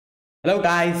Hello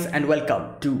guys and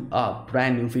welcome to a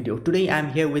brand new video. Today I'm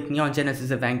here with Neon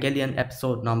Genesis Evangelion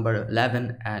episode number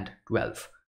 11 and 12.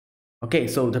 Okay,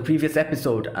 so the previous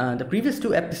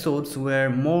two episodes were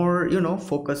more,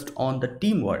 focused on the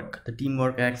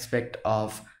teamwork aspect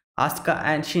of Asuka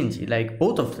and Shinji, like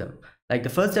both of them. Like the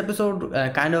first episode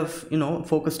kind of,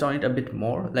 focused on it a bit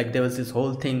more. Like there was this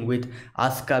whole thing with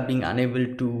Asuka being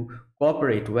unable to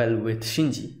cooperate well with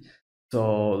Shinji.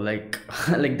 So like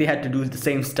like they had to do the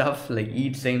same stuff, like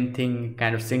eat same thing,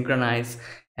 kind of synchronize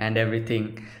and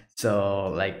everything. So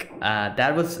like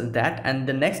that was that, and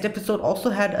the next episode also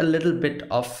had a little bit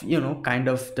of kind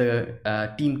of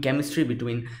the team chemistry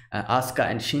between Asuka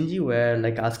and Shinji, where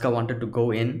like Asuka wanted to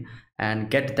go in and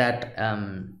get that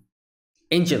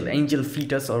angel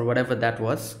fetus or whatever that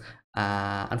was,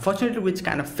 unfortunately which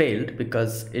kind of failed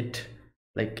because it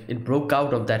broke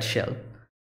out of that shell.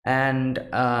 And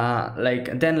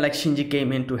like then like Shinji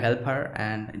came in to help her,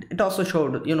 and it also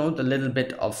showed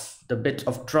the bit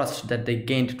of trust that they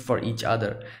gained for each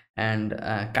other, and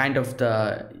kind of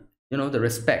the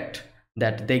respect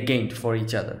that they gained for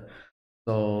each other.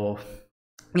 So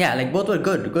yeah, like both were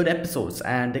good episodes,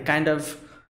 and they kind of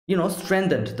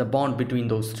strengthened the bond between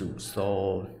those two.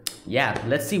 So yeah,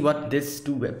 let's see what this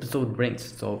two episode brings.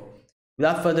 So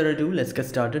without further ado, let's get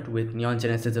started with Neon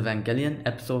Genesis Evangelion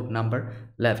episode number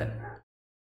 11.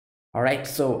 Alright,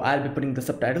 so I'll be putting the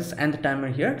subtitles and the timer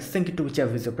here. Sync it to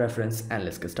whichever is your preference, and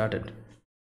let's get started.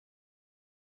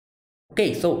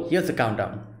 Okay, so here's the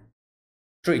countdown.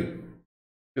 3,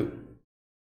 2,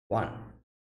 1,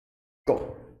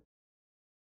 go.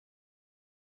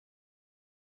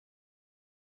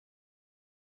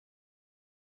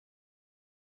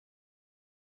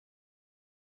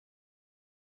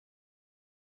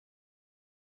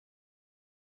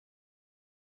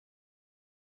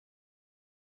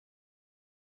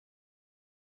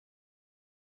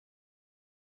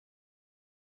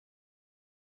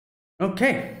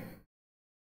 Okay.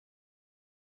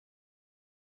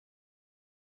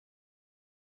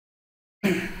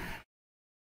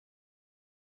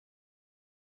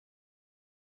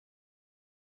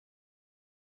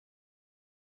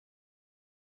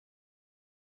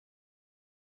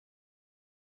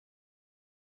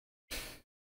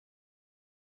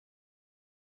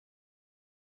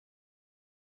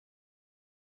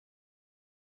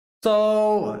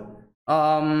 So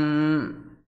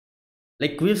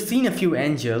like we've seen a few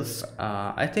angels.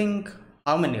 I think,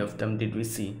 how many of them did we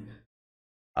see?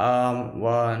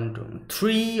 One, two,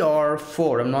 three or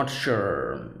four, I'm not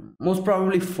sure. Most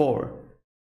probably four.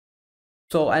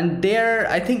 So, and they're,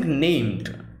 I think,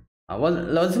 named.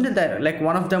 Wasn't it that like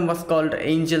one of them was called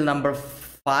angel number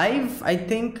 5, I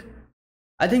think?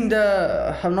 I'm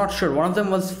not sure. One of them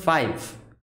was 5.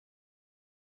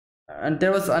 And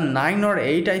there was a 9 or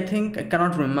 8, I think. I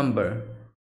cannot remember.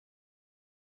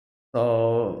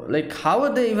 So, like, how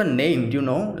are they even named,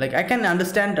 Like, I can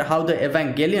understand how the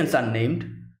Evangelions are named.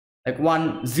 Like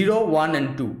 1, 0, 1,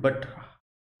 and 2. But,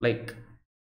 like,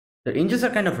 the angels are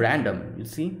kind of random, you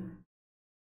see?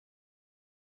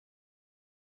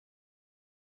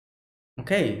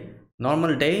 Okay,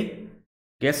 normal day.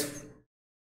 Guess.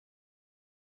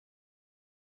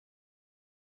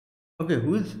 Okay,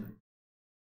 who's.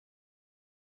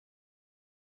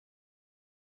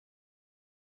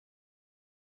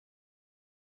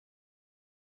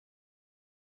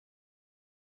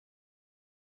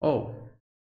 Oh.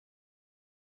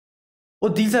 Oh,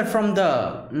 these are from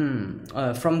the,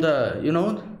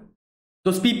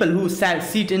 those people who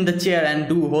sit in the chair and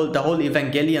do the whole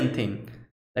Evangelion thing.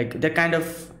 Like, they're kind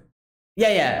of.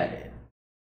 Yeah, yeah.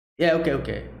 Yeah, okay,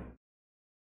 okay.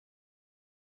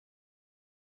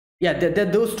 Yeah, they're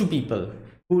those two people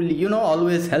who,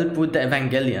 always help with the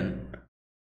Evangelion.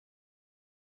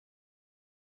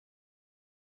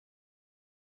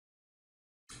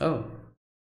 Oh.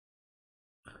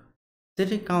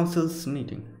 City Council's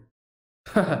meeting.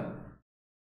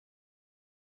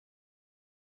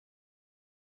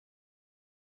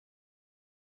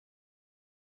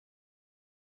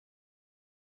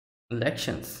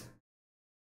 Elections.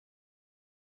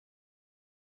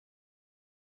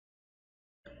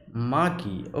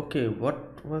 Magi. Okay,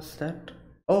 what was that?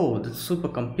 Oh, the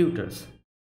supercomputers.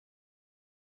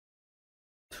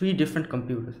 3 different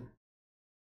computers.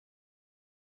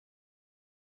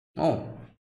 Oh.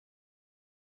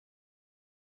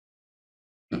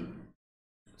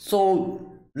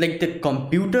 So, like the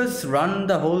computers run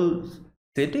the whole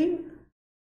city?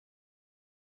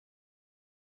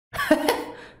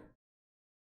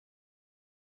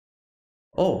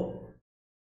 Oh.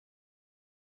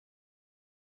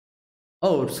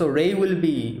 Oh, so Ray will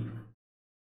be.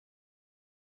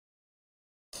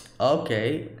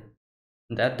 Okay,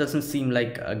 that doesn't seem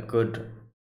like a good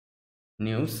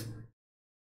news.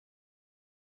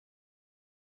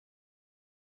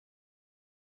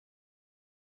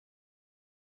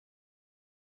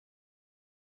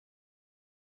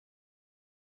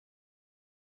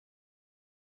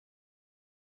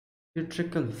 Your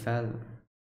trickle fell.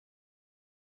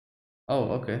 Oh,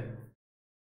 okay.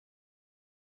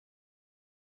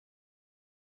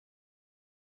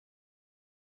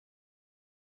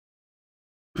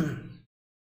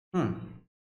 Hmm.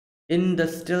 In the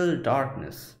still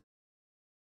darkness.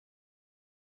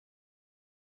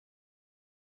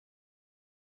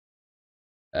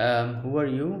 Who are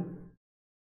you?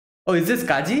 Oh, is this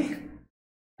Kaji?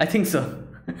 I think so.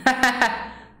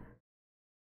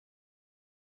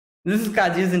 This is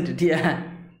Kaji, isn't it? Yeah.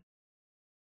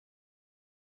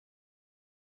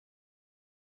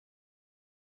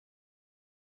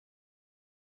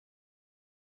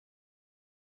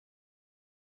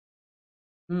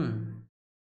 Hmm.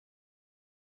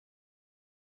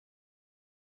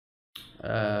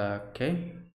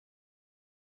 Okay.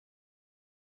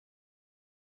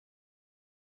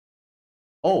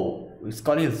 Oh, he's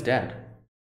calling his dad.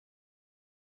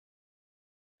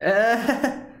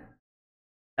 Uh,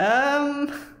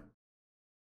 um.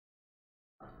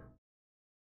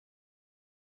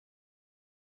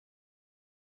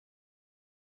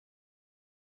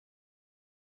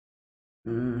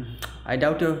 mm, I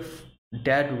doubt if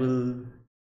dad will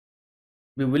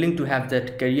be willing to have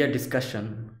that career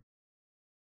discussion.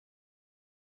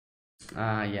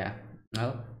 Yeah.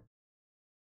 Well,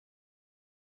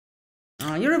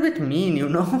 you're a bit mean, you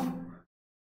know.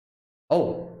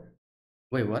 Oh,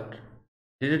 wait, what?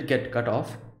 Did it get cut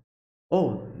off?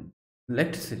 Oh,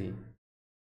 electricity.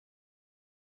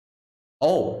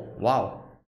 Oh, wow.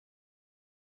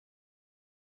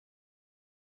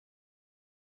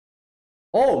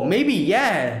 Oh, maybe,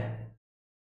 yeah.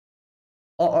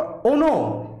 Oh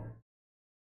no.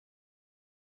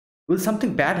 Will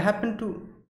something bad happen to?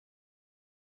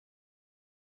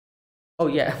 Oh,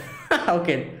 yeah.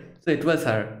 Okay. So it was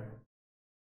her.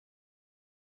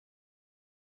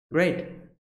 Great.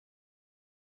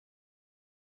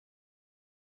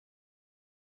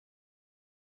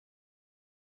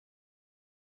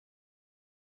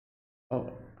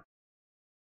 Oh,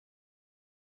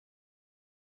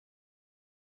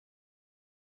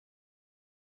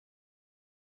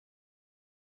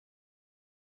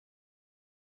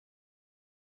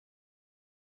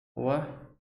 what?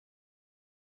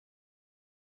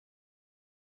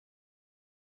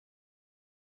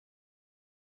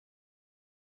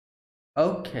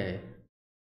 Okay.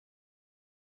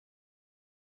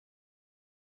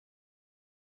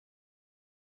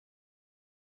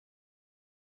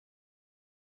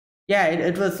 Yeah,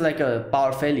 it was like a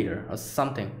power failure or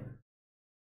something.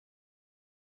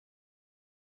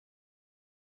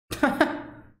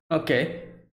 Okay.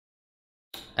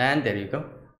 And there you go.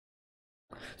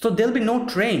 So there'll be no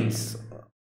trains.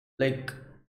 Like,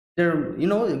 there,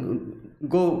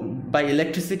 go by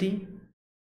electricity.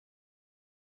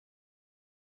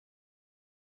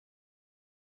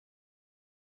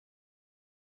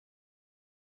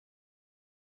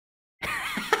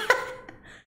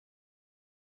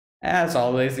 As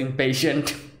always,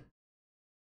 impatient.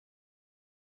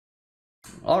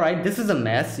 All right, this is a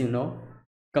mess.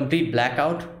 Complete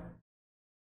blackout.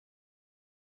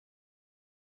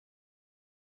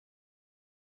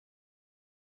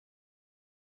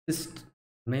 This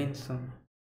main song.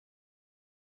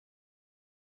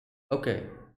 Okay.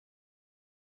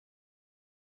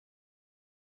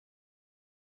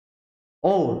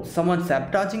 Oh, someone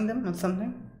sabotaging them or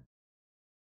something?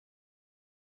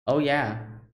 Oh, yeah,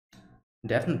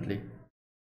 definitely.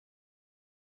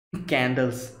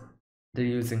 Candles they're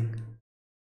using.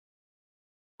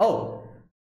 Oh,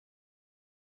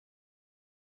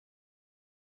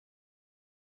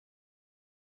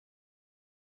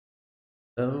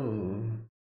 oh,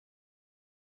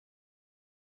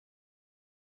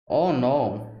 oh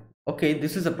no. Okay,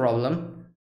 this is a problem.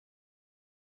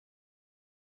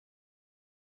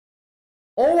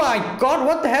 Oh my god,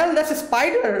 what the hell? That's a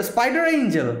spider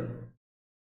angel.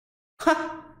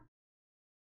 Ha!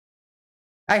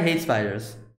 I hate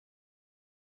spiders.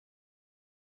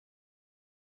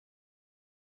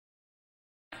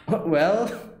 Well,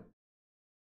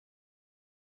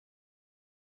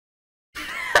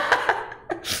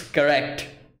 correct.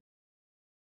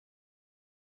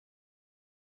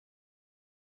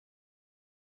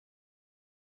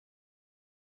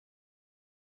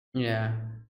 Yeah.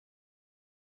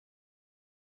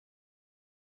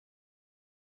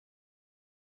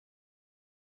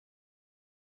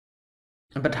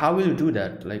 But how will you do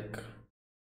that? Like,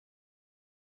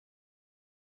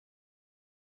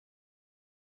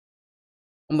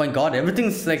 oh my god,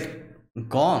 everything's like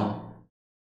gone.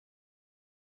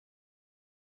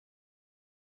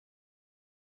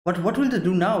 What will they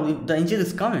do now if the angel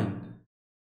is coming?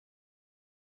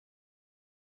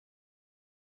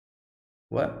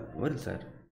 What is that?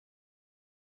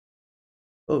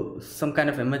 Oh, some kind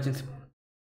of emergency.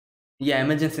 Yeah,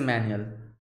 emergency manual.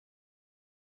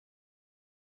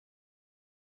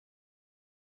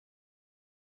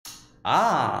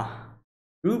 Ah,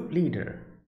 group leader.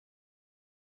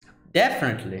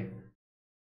 Definitely.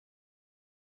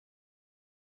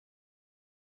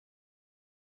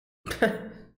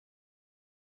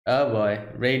 Oh boy,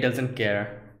 Ray doesn't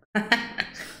care.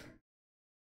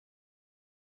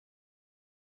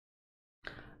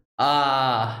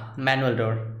 Ah, manual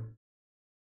door.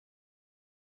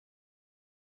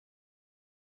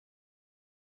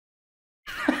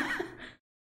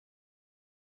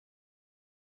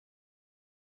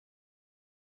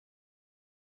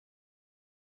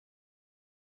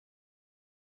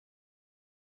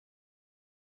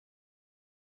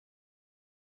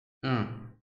 Hmm.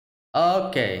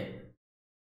 Okay.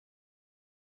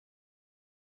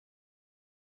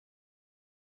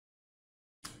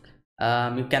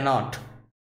 You cannot.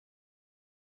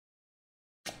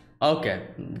 Okay,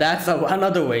 that's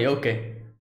another way. Okay.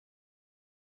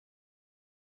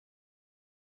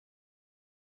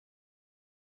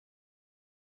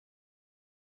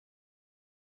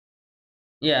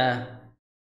 Yeah.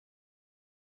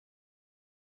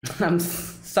 I'm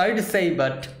sorry to say,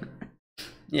 but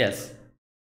yes.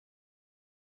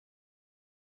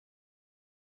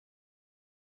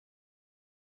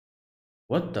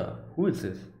 What the? Who is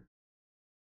this?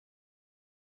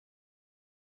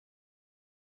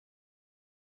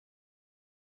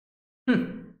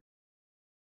 Hmm.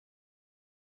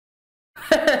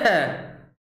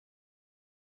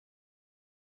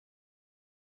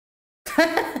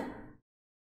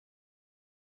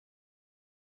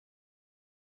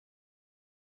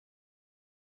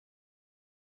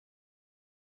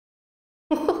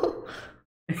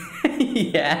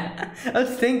 Yeah, I was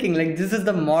thinking like this is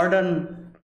the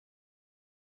modern.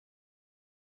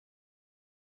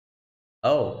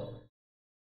 Oh.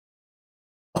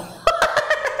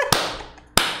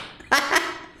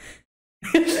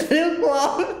 It's still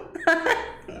warm.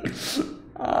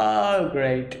 Oh,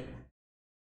 great.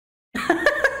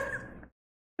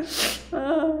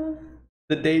 Ah,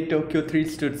 the day Tokyo 3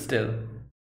 stood still.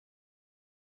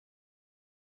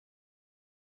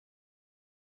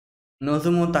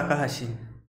 Nozumo Takahashi.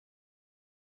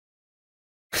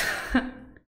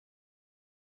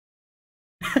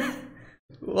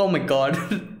 Oh my god.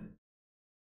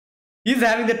 He's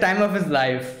having the time of his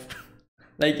life.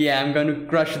 Like, yeah, I'm going to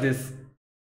crush this.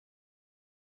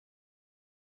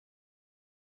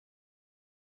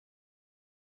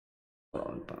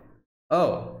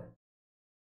 Oh.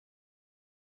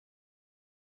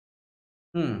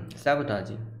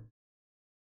 Sabotaging.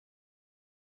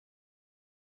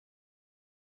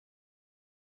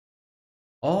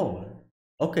 Oh.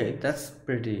 Okay, that's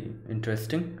pretty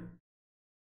interesting.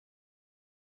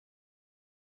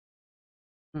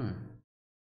 Hmm.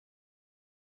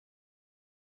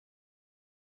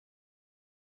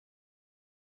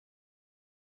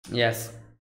 Yes.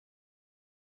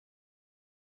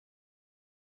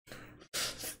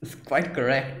 It's quite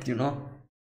correct, you know.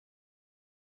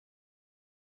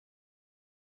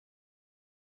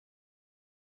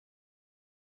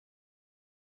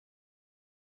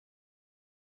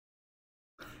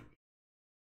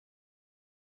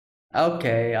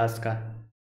 Okay, Asuka.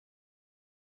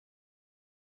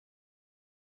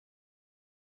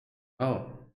 Oh,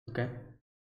 okay.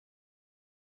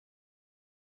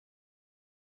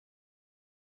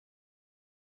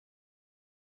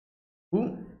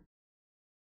 Who?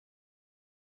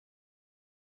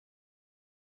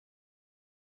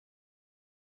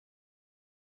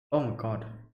 Oh my god.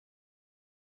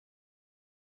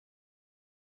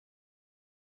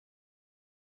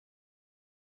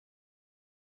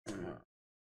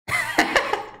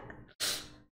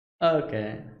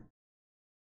 Okay.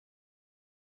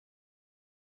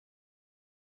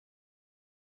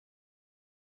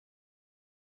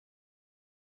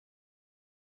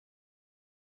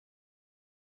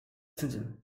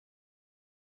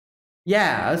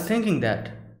 Yeah, I was thinking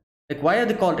that. Like, why are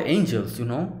they called angels, you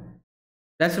know?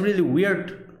 That's a really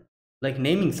weird, like,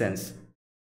 naming sense.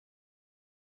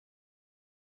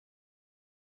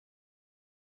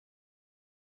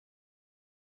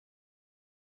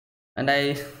 And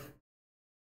I.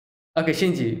 Okay,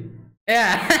 Shinji.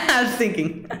 Yeah, I was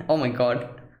thinking. Oh my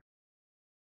god.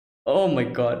 Oh my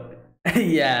god.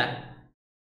 Yeah.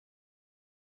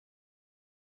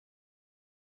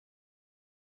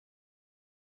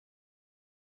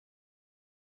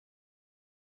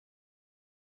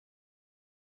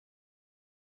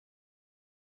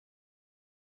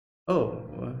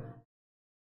 Oh.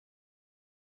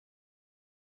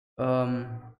 Um.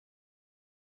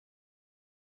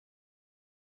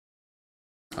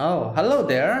 Oh, hello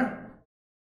there.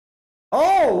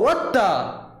 Oh, what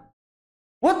the?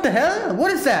 What the hell?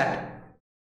 What is that?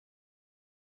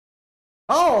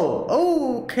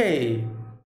 Oh, okay.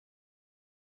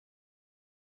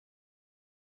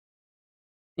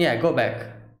 Yeah, go back.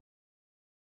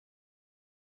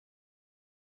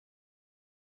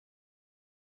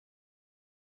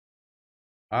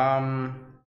 Um.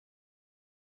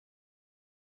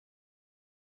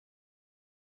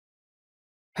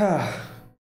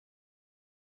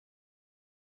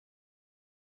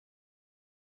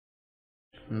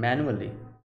 Manually.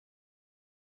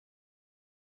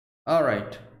 All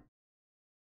right.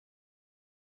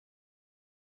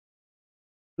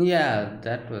 Yeah,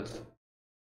 that was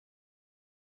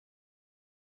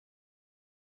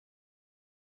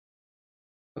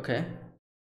okay.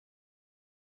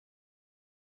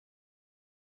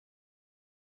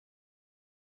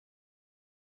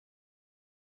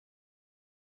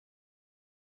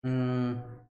 Mm,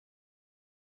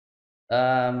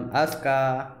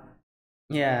 Asuka.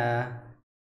 Yeah.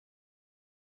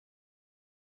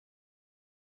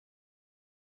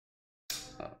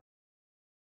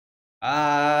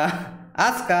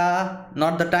 Asuka.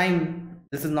 Not the time.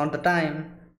 This is not the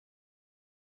time.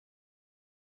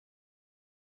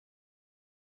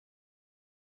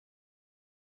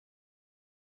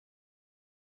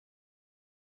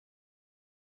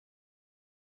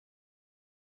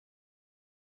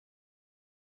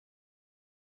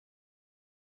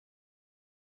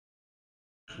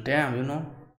 Damn,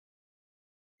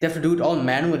 they have to do it all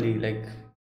manually. Like,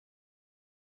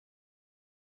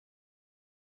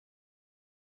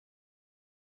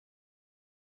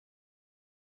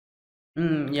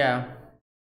 yeah.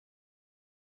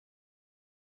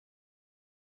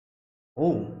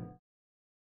 Oh.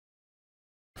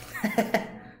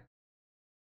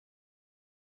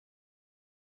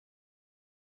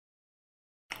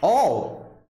 Oh.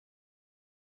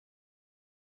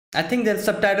 I think their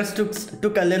subtitles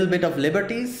took a little bit of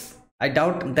liberties. I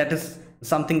doubt that is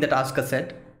something that Asuka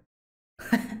said.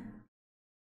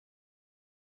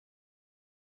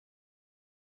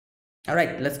 All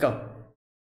right, let's go.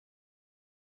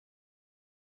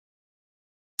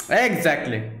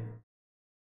 Exactly.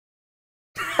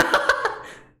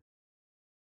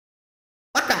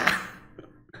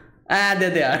 Ah, there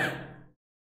they are.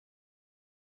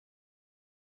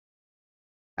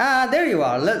 Ah, there you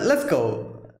are. Let's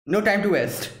go. No time to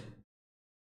waste.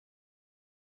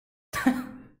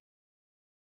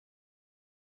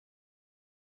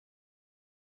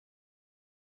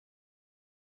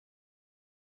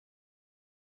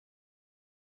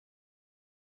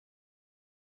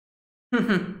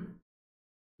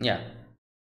 Yeah.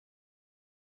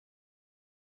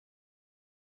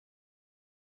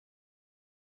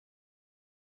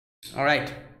 All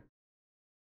right.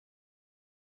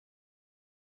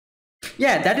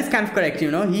 Yeah, that is kind of correct.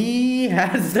 He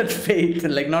has that faith.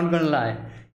 Like, not gonna lie,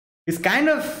 he's kind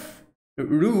of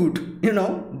rude.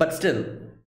 But still.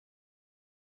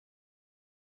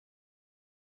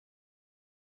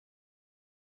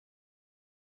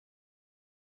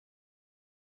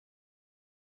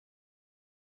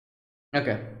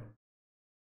 Okay.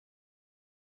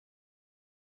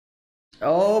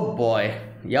 Oh boy.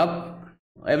 Yup.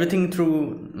 Everything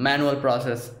through manual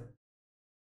process.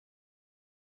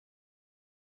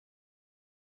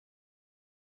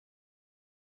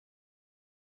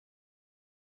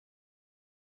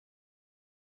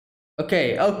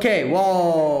 Okay. Okay.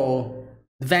 Whoa.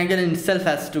 Evangelion itself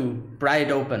has to pry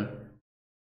it open.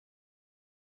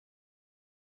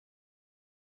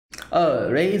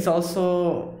 Ray is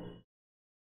also.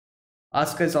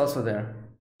 Asuka is also there.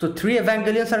 So three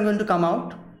Evangelions are going to come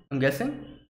out, I'm guessing.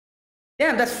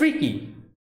 Damn, that's freaky.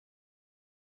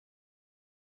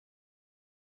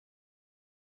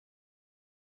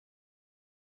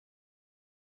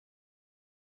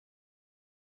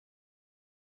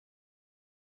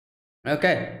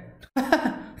 Okay.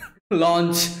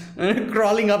 Launch.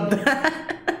 Crawling up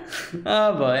the.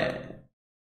 Oh boy.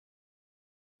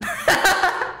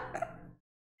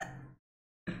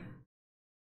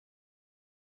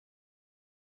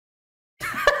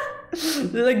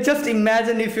 Like, just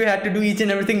imagine if you had to do each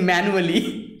and everything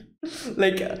manually.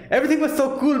 Like, everything was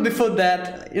so cool before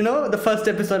that. The first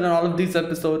episode and all of these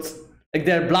episodes. Like,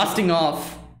 they're blasting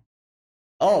off.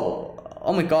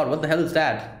 Oh my god, what the hell is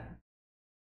that?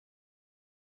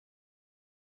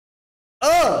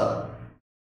 Oh!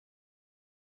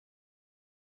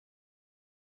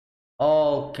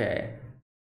 Okay.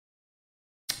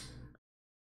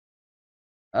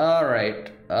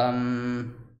 Alright.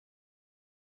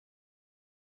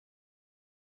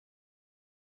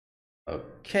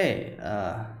 Okay.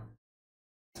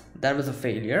 That was a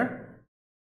failure.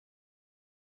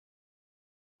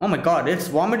 Oh my god, it's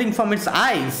vomiting from its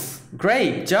eyes.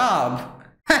 Great job.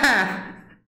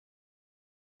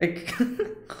 Like,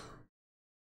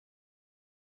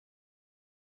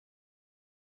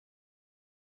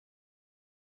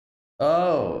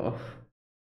 oh.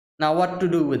 Now what to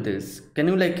do with this? Can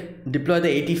you like deploy the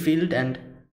AT field and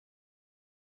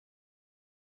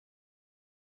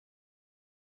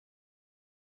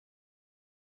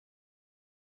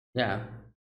yeah.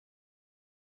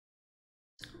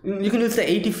 You can use the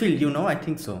AT field, you know, I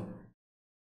think so.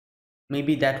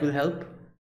 Maybe that will help.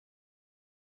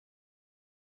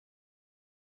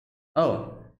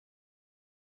 Oh.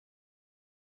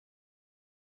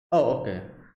 Oh, okay.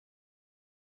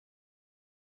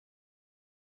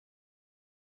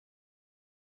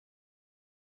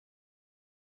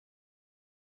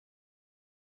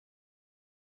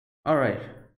 All right.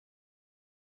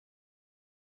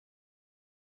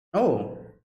 Oh.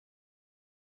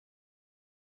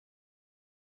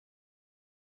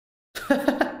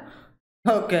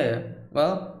 Okay.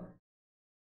 Well,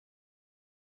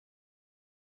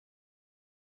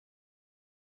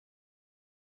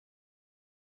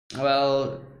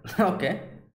 okay.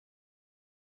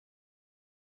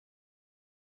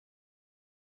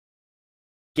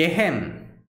 Gehem.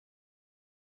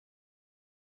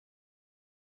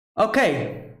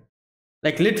 Okay.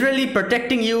 Like literally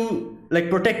protecting you, like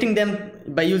protecting them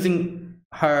by using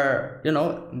her, you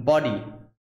know, body.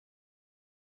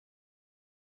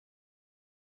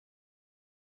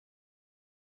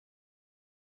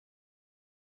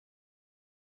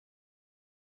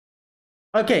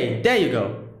 Okay, there you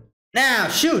go. Now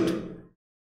shoot.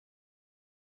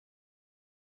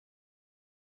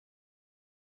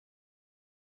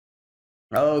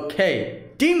 Okay,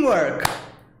 teamwork.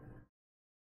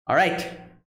 All right.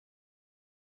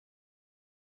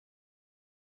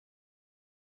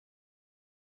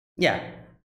 Yeah.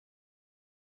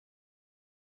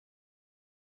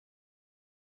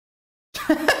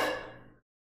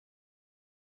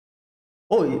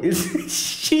 Oh,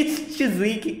 she's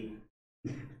weak.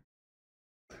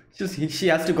 She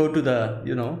has to go to the,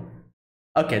 you know.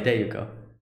 Okay, there you go.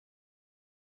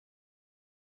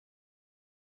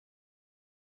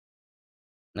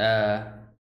 Uh,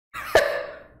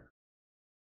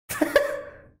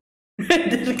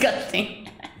 disgusting.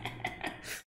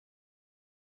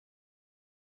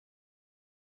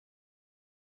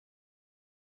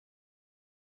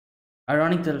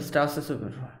 Ironic the stars are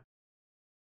super.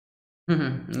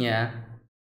 Yeah.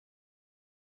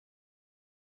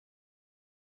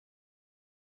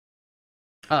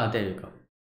 Ah, there you go.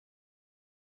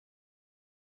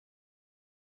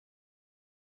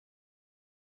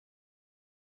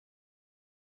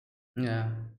 Yeah.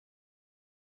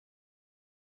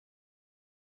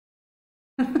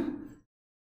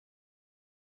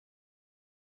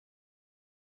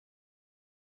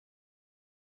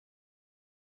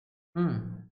 Hmm.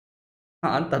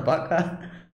 Antabaka.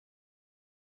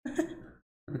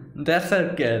 That's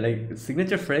her like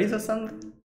signature phrase or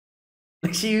something.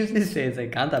 Like she usually says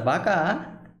like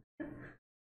Antabaka.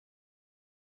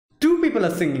 Two people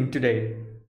are singing today,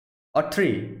 or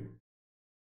three.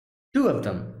 Two of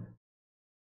them.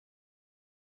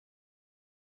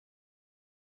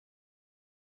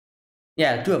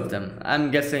 Yeah, two of them.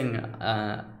 I'm guessing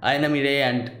Aina Mire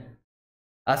and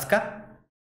Asuka.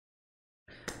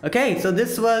 Okay, so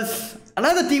this was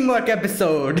another teamwork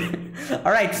episode.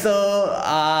 All right, so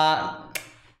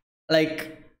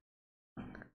like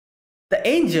the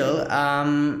angel,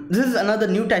 this is another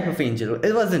new type of angel,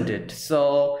 it wasn't it?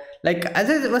 So like as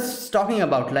I was talking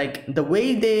about, like the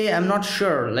way they, I'm not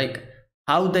sure like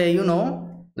how they, you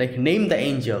know, like name the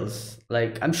angels.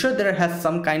 Like I'm sure there has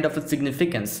some kind of a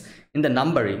significance in the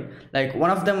numbering. Like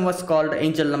one of them was called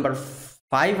angel number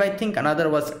 5, I think. Another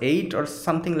was 8 or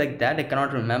something like that, I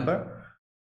cannot remember.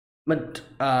 But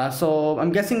so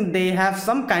I'm guessing they have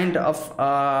some kind of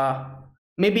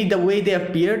maybe the way they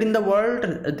appeared in the world,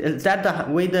 is that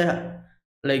the way they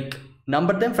like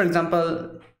number them? For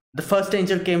example, the first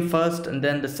angel came first and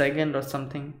then the second or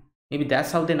something. Maybe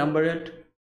that's how they number it,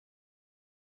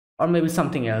 or maybe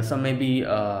something else, or maybe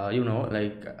you know,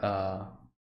 like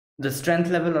the strength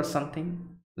level or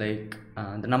something, like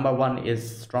the number 1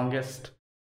 is strongest.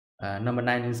 number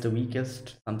 9 is the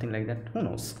weakest, something like that. Who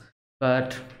knows?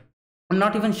 But I'm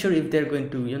not even sure if they're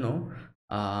going to,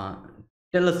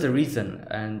 tell us the reason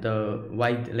and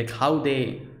why, like how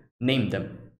they name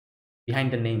them,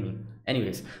 behind the naming.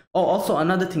 Anyways, oh, also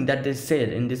another thing that they said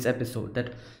in this episode,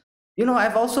 that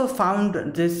I've also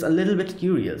found this a little bit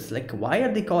curious. Like, why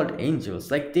are they called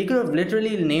angels? Like, they could have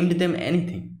literally named them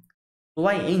anything.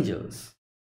 Why angels?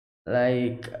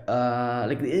 Like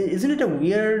isn't it a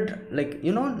weird, like,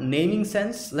 naming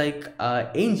sense? Like,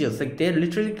 angels, like they're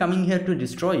literally coming here to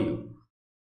destroy you.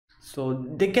 So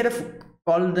they could have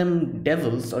called them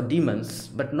devils or demons,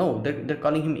 but no, they're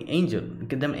calling him angel,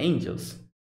 them angels.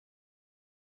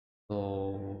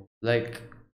 So, like,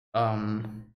 I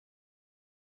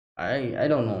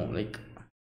don't know, like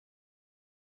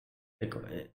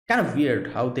kind of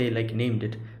weird how they like named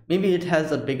it. Maybe it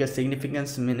has a bigger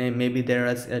significance. Maybe there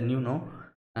is a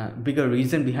bigger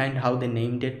reason behind how they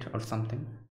named it or something,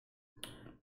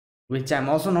 which I'm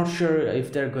also not sure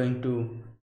if they're going to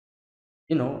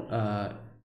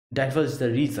divulge the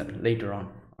reason later on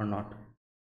or not.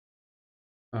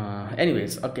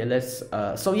 Anyways, okay, let's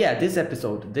so yeah, this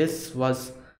episode, this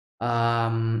was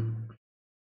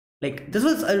like, this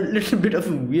was a little bit of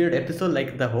a weird episode.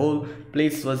 Like, the whole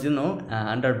place was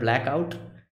under blackout,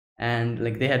 and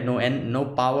like they had no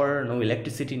power, no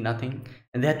electricity, nothing,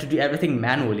 and they had to do everything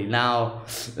manually. Now,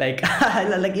 like,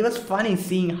 like, it was funny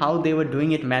seeing how they were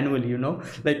doing it manually,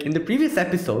 like in the previous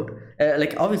episode,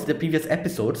 like obviously the previous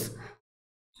episodes,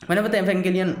 whenever the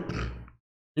Evangelion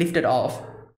lifted off,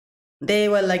 they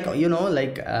were like, like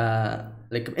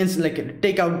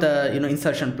take out the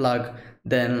insertion plug,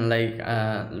 then like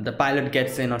the pilot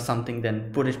gets in or something,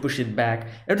 then push it back.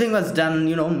 Everything was done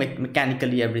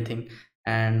mechanically, everything.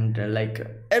 And like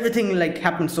everything like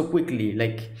happened so quickly,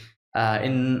 like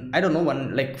in, I don't know,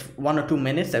 1 or 2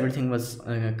 minutes everything was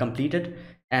completed.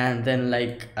 And then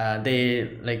like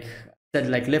they like said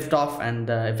like lift off, and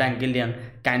the Evangelion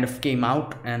kind of came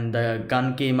out, and the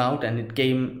gun came out, and it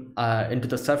came into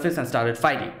the surface and started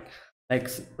fighting, like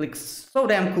so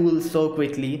damn cool, so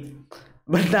quickly.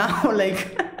 But now,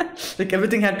 like like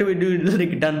everything had to be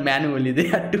done manually. They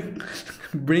had to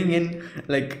bring in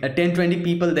like 10-20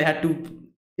 people. They had to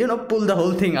pull the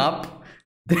whole thing up.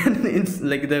 Then it's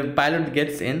like the pilot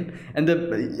gets in, and the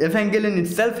Evangelion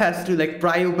itself has to like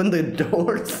pry open the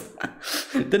doors.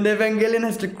 Then the Evangelion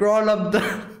has to crawl up the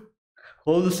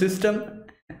whole system.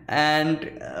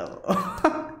 And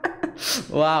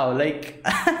wow, like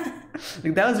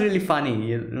like that was really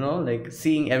funny, like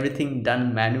seeing everything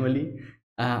done manually.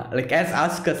 Like as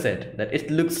Asuka said, that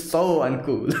it looks so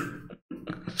uncool.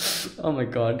 Oh my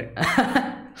god.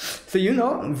 So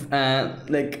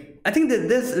like I think that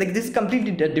there's like this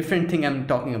completely different thing I'm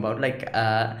talking about. Like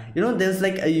there's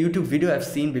like a YouTube video I've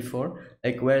seen before,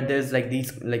 like where there's like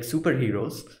these like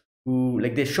superheroes who,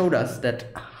 like, they showed us that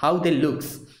how they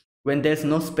looks when there's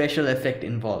no special effect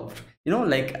involved. They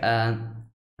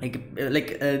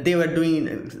were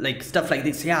doing like stuff like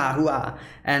this, yeah, hua,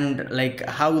 and like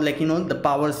how, like, the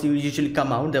powers usually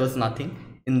come out. There was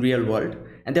nothing in real world,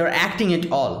 and they were acting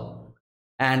it all.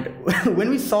 And when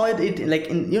we saw it like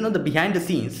in the behind the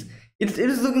scenes, it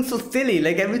was looking so silly.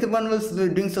 Like everyone was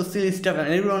doing so silly stuff,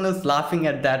 and everyone was laughing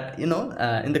at that, in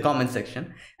the comment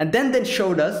section. And then they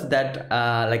showed us that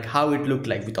like how it looked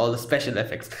like with all the special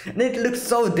effects, and it looked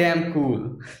so damn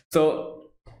cool. So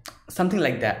something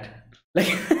like that,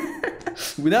 like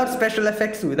without special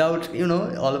effects, without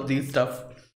all of these stuff,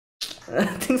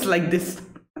 things like this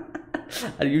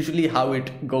are usually how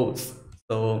it goes.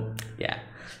 So yeah.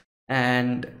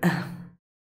 And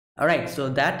all right, so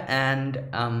that, and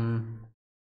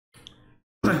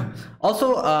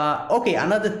also okay,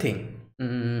 another thing.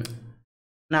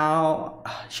 Now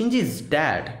Shinji's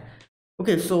dad,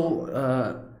 okay,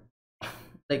 so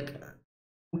like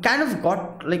kind of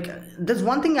got, like, there's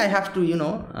one thing I have to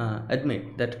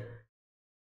admit, that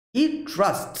he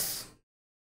trusts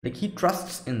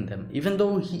in them, even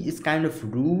though he is kind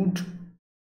of rude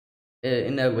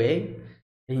in a way.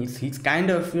 He's kind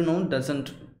of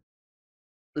doesn't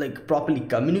like properly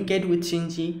communicate with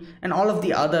Shinji, and all of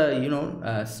the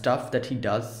other stuff that he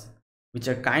does, which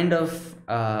are kind of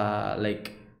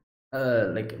like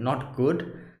not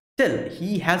good. Still,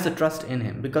 he has a trust in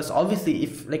him, because obviously,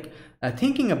 if like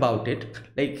thinking about it,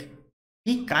 like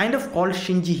he kind of called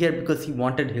Shinji here because he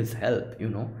wanted his help,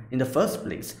 in the first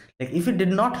place. Like, if he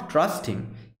did not trust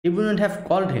him, he wouldn't have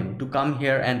called him to come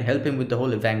here and help him with the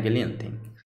whole Evangelion thing.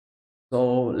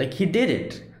 So like he did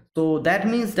it, so that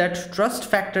means that trust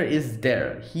factor is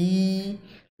there. He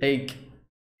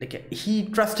he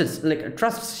trusts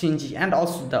Shinji, and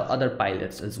also the other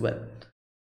pilots as well.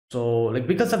 So like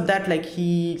because of that, like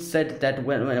he said that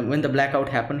when the blackout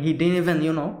happened, he didn't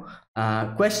even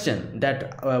question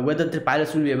that whether the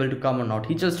pilots will be able to come or not.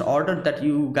 He just ordered that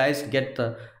you guys get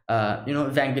the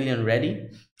Evangelion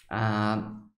ready. uh,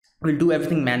 we'll do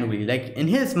everything manually. Like in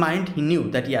his mind he knew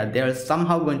that yeah, they're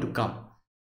somehow going to come,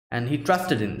 and he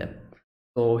trusted in them.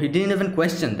 So he didn't even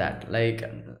question that. Like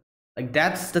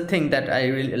that's the thing that I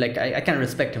really like. I can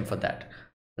respect him for that.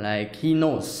 Like he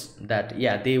knows that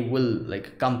yeah, they will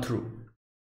like come through.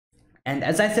 And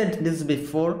as I said this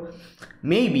before,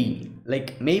 maybe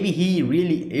he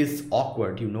really is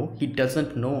awkward, he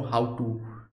doesn't know how to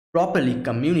properly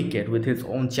communicate with his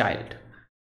own child.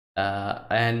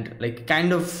 And like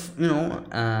kind of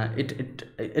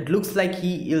it looks like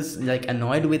he is like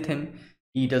annoyed with him.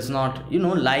 He does not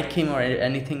like him or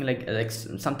anything like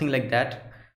something like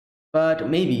that. But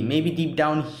maybe deep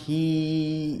down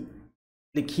he's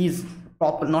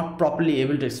not properly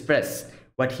able to express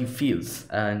what he feels,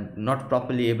 and not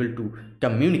properly able to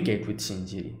communicate with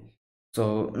Shinji.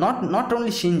 So not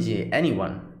only Shinji,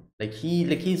 anyone.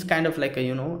 He's kind of like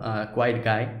a quiet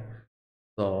guy.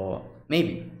 So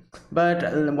maybe.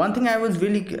 But one thing I was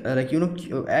really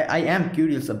I am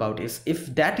curious about is if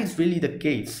that is really the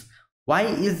case, why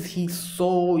is he so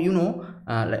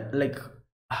like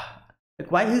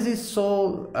why is he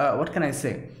so what can I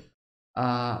say,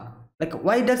 like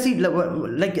why does he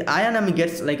like Ayanami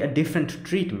gets like a different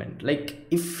treatment? Like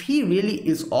if he really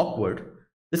is awkward,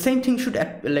 the same thing should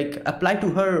apply to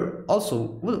her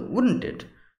also, wouldn't it?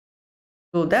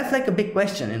 So that's like a big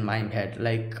question in my head.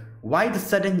 Like why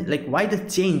the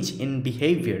change in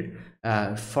behavior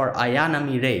for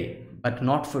Ayanami Rei but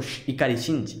not for Ikari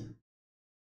Shinji?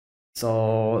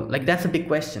 So like that's a big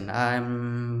question.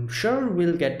 I'm sure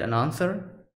we'll get an answer,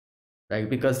 right?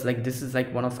 Because like this is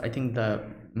like one of, I think, the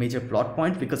major plot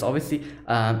points, because obviously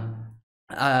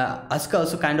Asuka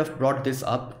also kind of brought this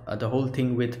up, the whole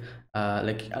thing with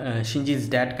Shinji's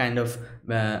dad kind of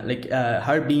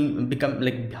her being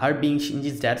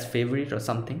Shinji's dad's favorite or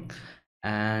something.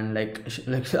 And like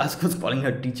Asuka was calling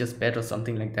her teacher's pet or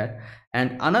something like that.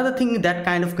 And another thing that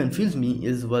kind of confused me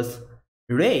was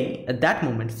Ray at that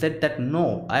moment said that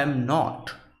no, I am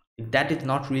not. That is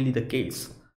not really the case.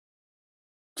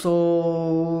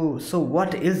 So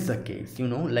what is the case,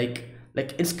 like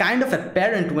it's kind of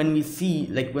apparent when we see,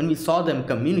 like when we saw them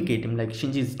communicating, like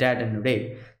Shinji's dad and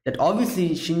Rei, that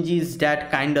obviously Shinji's dad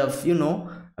kind of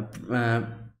uh,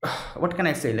 what can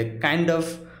I say, like kind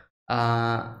of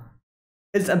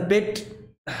is a bit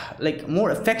like more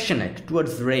affectionate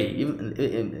towards Rei,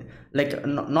 even like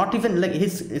not even like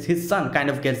his son kind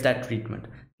of gets that treatment,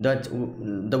 that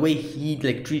the way he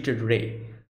like treated Rei.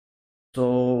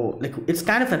 So like it's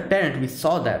kind of apparent, we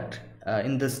saw that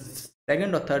in this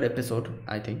second or third episode,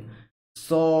 I think.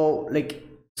 So like,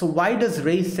 so why does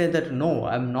Ray say that no,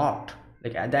 I'm not,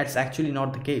 like that's actually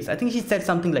not the case? I think she said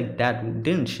something like that,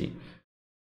 didn't she?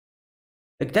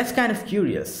 Like that's kind of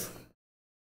curious.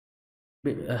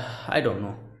 But, I don't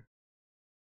know.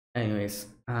 Anyways,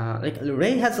 like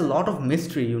Ray has a lot of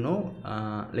mystery,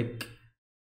 like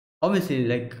obviously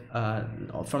like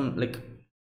from like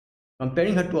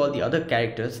comparing her to all the other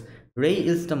characters, Ray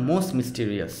is the most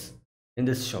mysterious in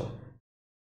this show.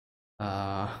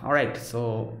 All right,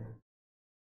 so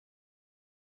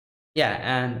yeah,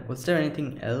 and was there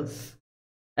anything else?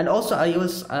 And also, I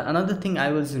was another thing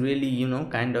I was really,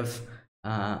 kind of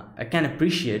I can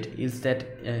appreciate is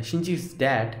that Shinji's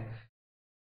dad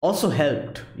also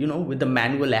helped, with the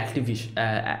manual activation,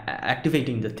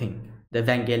 activating the thing, the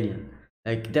Evangelion.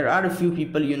 Like there are a few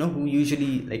people, who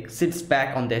usually like sits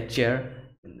back on their chair,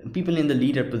 people in the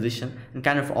leader position, and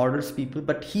kind of orders people.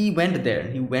 But he went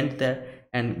there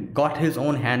and got his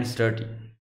own hands dirty,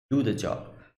 do the job.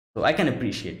 So I can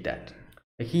appreciate that.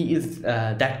 Like, he is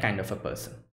that kind of a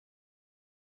person.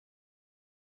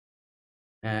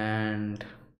 And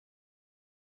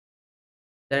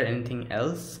there anything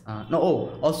else? No.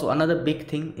 Oh, also another big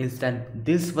thing is that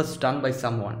this was done by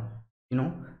someone,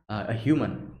 a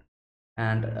human.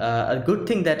 And a good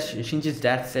thing that Shinji's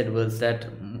dad said was that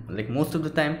like most of the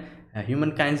time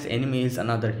humankind's enemy is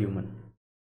another human.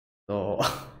 So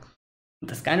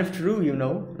that's kind of true,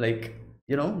 like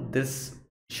this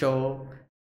show,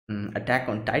 Attack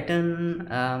on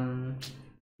Titan,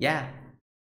 yeah.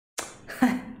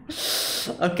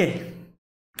 Okay.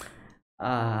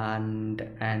 And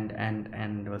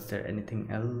was there anything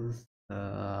else?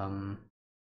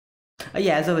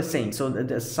 Yeah, as I was saying,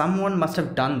 so someone must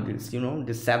have done this,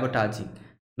 this sabotaging.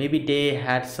 Maybe they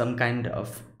had some kind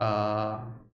of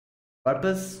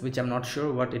purpose, which I'm not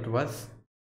sure what it was.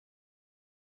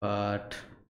 But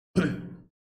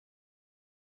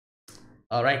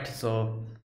all right, so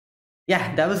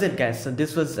yeah, that was it, guys. So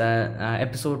this was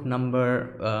episode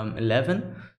number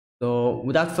 11. So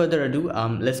without further ado,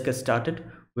 let's get started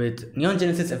with Neon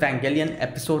Genesis Evangelion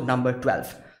episode number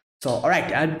 12. So all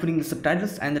right, I'll be putting the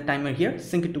subtitles and the timer here.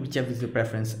 Sync it to whichever is your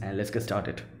preference, and let's get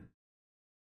started.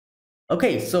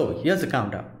 Okay, so here's the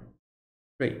countdown.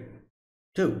 3,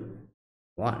 2,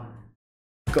 1,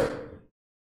 go.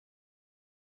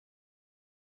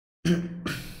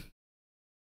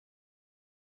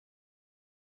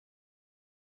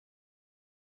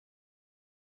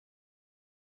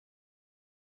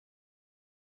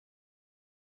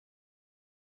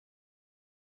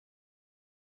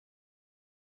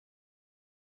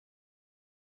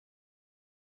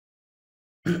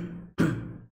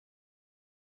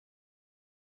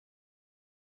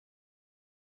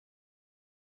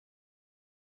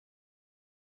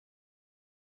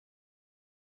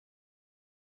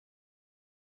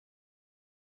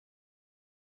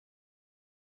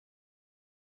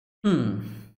 Hmm.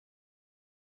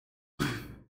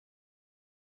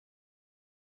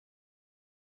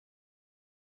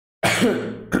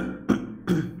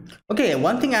 Okay,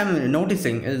 one thing I'm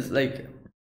noticing is like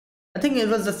I think it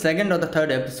was the second or the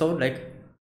third episode, like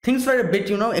things were a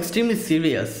bit, extremely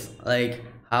serious. Like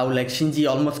how like Shinji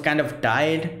almost kind of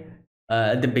died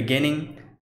at the beginning,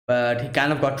 but he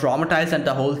kind of got traumatized at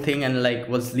the whole thing and like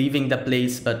was leaving the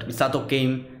place, but Misato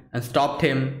came and stopped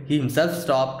him. He himself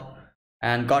stopped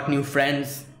and got new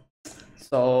friends.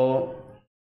 So,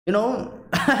 you know,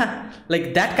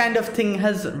 like that kind of thing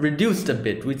has reduced a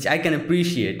bit, which I can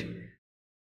appreciate.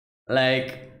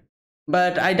 Like,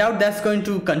 but I doubt that's going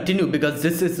to continue because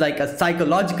this is like a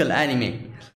psychological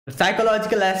anime. The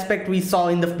psychological aspect we saw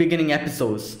in the beginning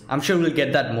episodes. I'm sure we'll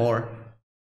get that more.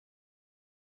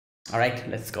 All right,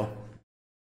 let's go.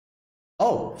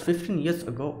 Oh, 15 years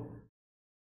ago.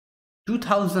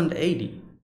 2080.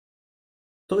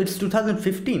 So it's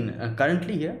 2015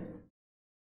 currently here.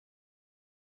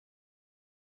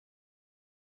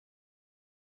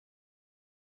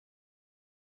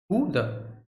 Who the?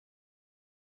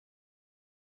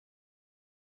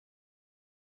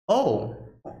 Oh.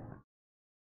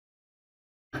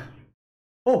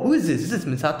 Oh, who is this? Is this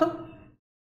Misato?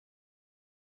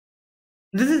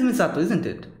 This is Misato, isn't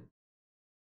it?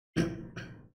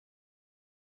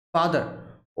 Father.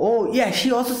 Oh, yeah,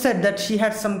 she also said that she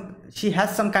has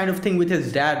some kind of thing with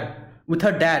his dad, with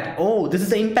her dad. Oh, this is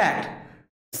the impact.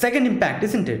 Second impact,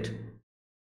 isn't it?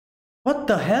 What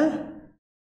the hell?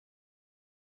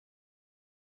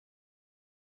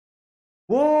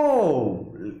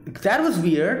 Whoa, that was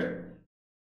weird.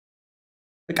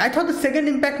 Like I thought the second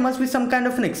impact must be some kind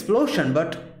of an explosion,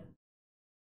 but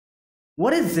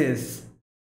what is this?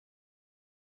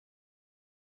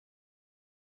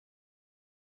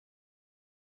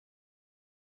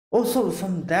 Oh, so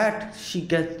from that she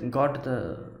got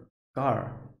the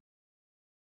car.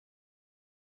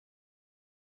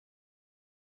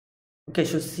 Okay,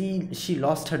 so she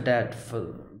lost her dad for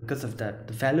because of that.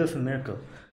 The value of a miracle.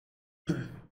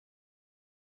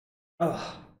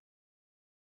 Oh.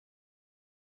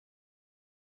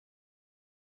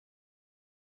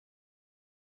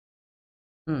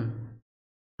 Hmm.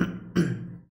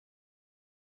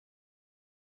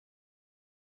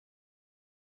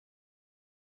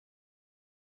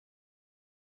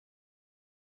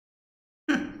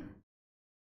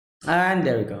 And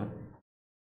there we go.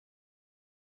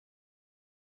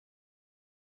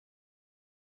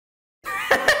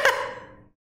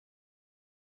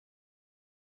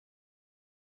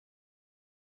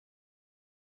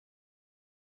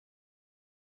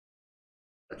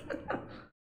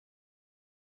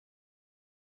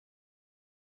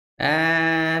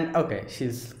 And okay,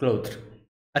 she's clothed.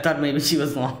 I thought maybe she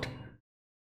was not.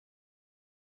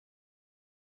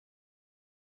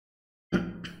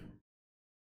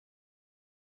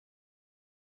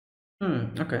 Hmm,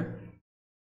 okay.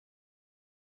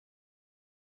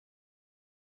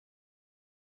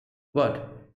 What?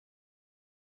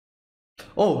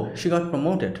 Oh, she got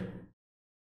promoted.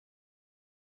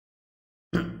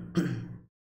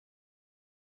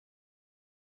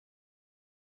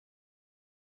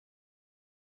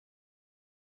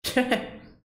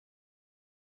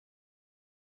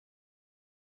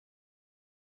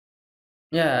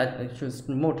 Yeah, she was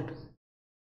promoted.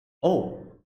 Oh,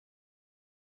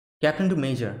 captain to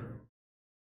major.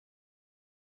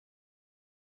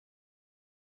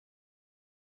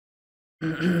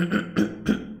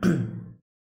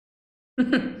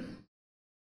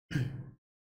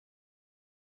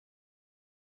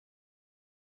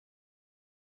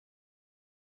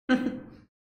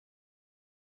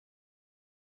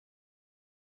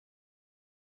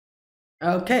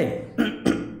 Okay.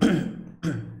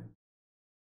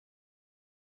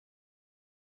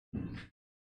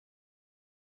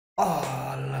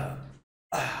 all.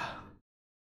 Ah,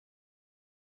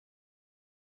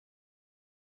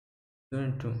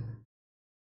 2.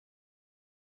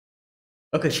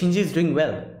 Okay, Shinji is doing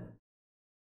well.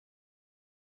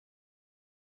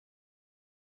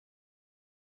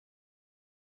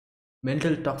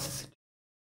 Mental toxicity.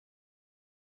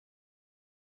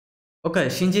 Okay,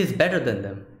 Shinji is better than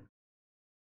them.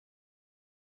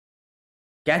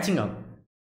 Catching up.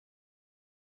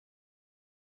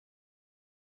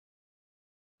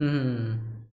 Hmm.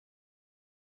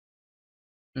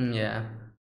 Yeah.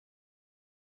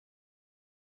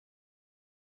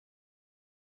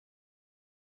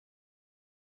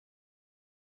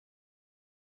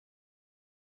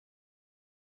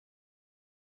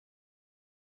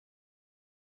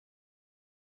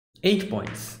 8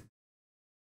 points.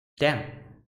 Damn.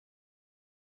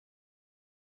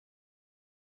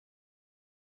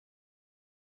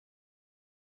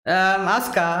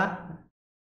 Asuka.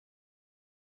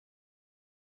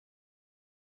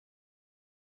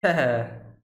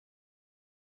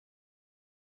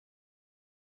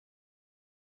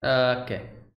 Okay.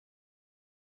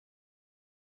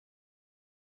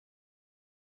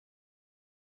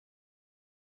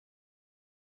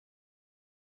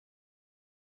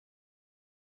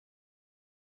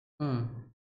 Hmm.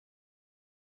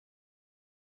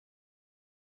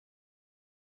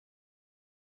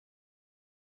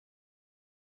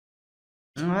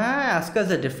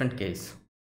 Asuka's a different case.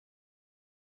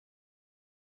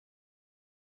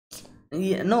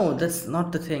 Yeah, no, that's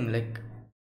not the thing. Like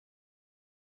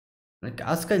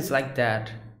Asuka is like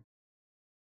that.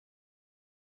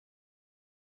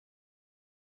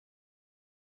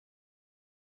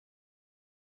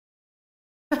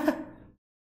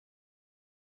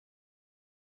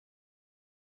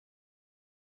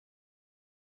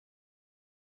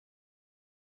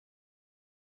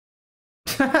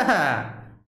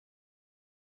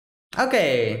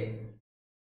 Okay.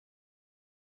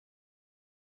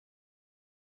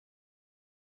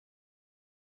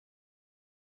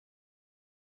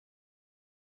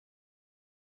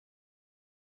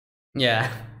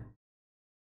 Yeah.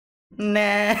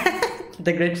 Nah.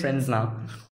 They're great friends now.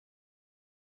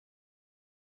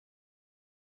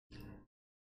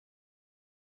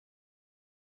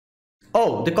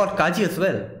 Oh, they caught Kaji as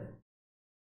well.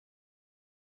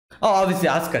 Oh, obviously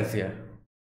Asuka's here.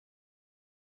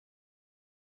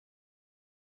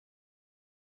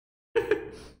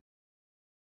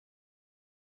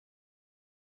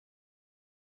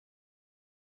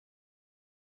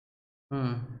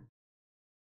 Hmm.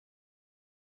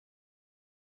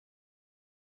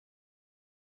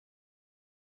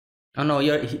 Oh no,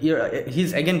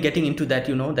 he's again getting into that,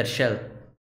 that shell,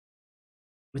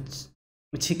 which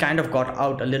which he kind of got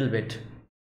out a little bit.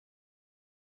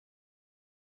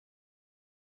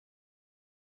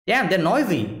 Damn, they're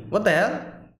noisy. What the hell?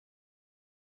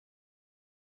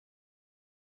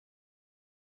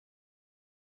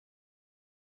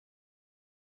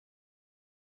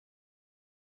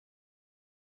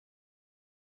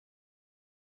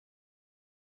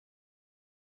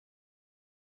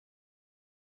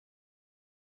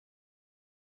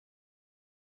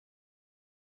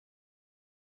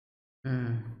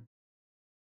 Hmm.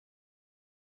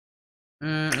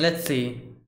 Let's see.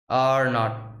 Or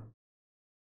not.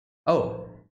 Oh.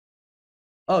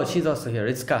 Oh, she's also here.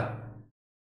 Itsuka.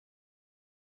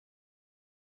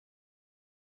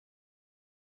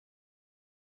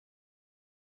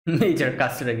 Major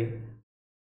Kasturagi.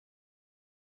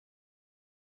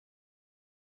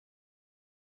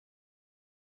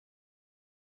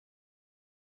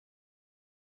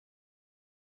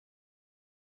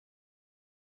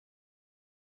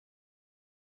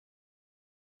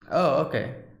 Oh,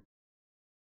 okay.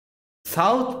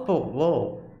 Southpaw.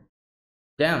 Whoa.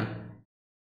 Damn.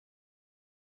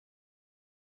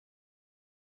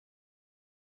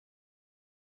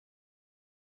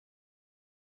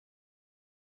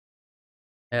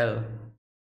 Hell.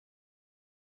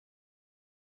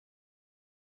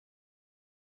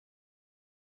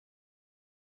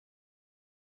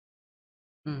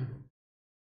 Hmm.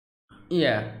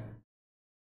 Yeah.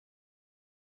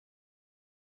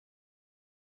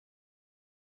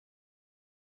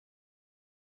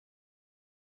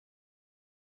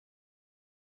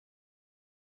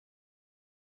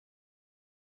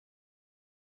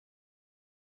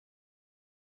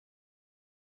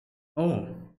 Oh.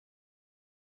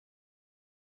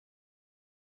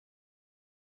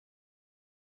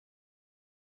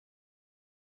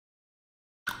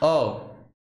 Oh.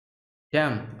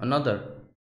 Damn. Another.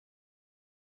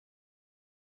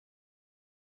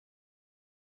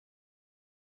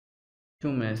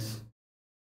 2 minutes.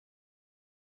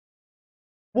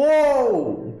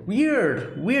 Whoa!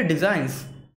 Weird designs.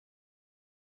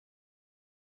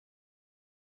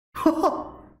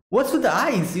 What's with the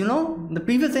eyes? You know, the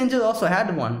previous angel also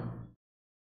had one.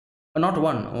 Not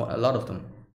one, a lot of them.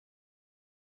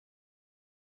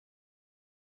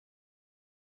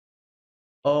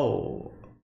 Oh.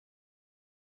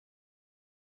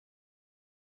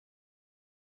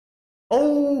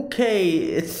 Okay,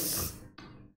 it's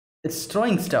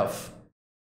throwing stuff.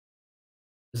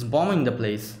 It's bombing the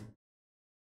place.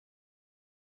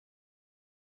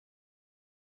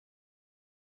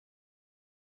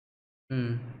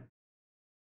 Hmm.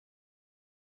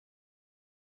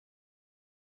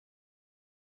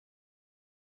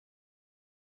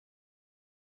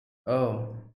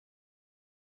 Oh.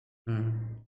 Hmm.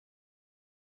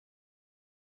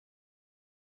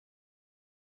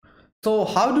 So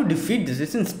how do you defeat this?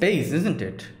 It's in space, isn't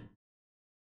it?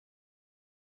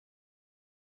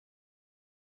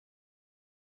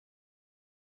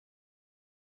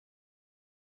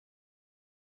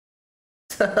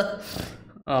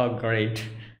 Oh, great.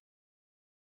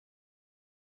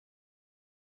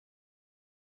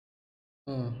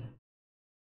 Hmm.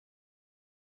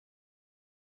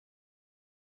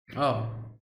 Oh.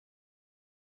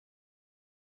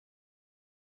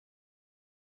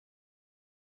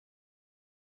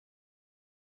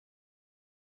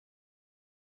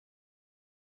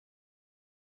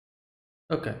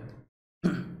 Okay.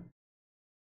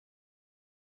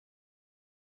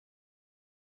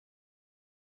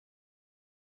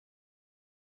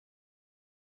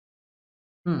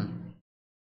 Hmm.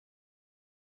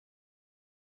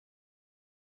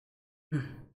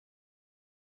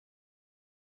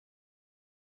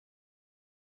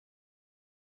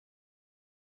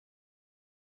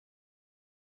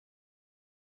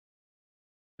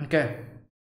 Okay.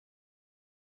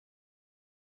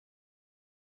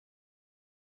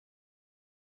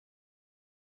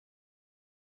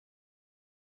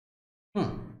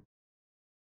 Hmm.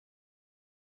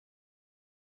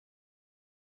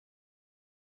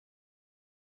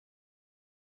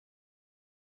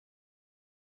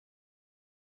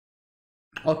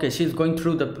 Okay, she's going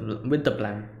through the with the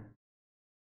plan.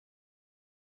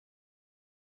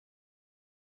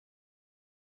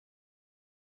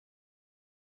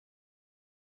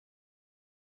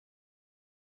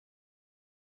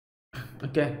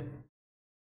 Okay.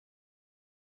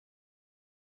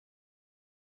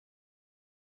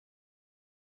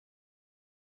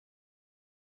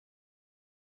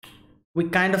 We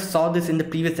kind of saw this in the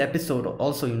previous episode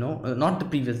also, you know, not the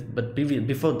previous, but previous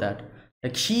before that.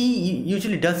 Like she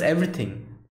usually does everything.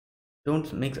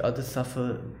 Don't make others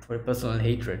suffer for personal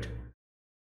hatred.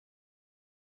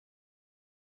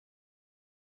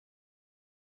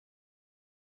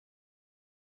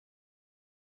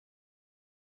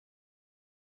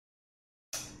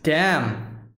 Damn.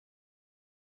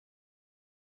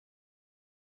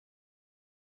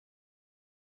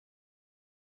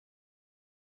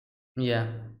 Yeah.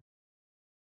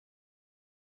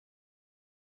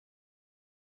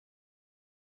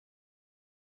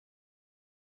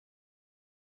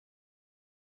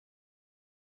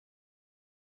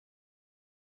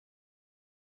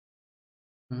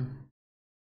 Hmm.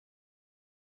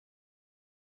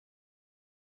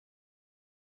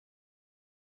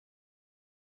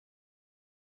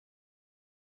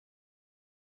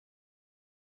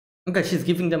 Okay, she's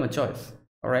giving them a choice.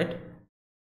 All right.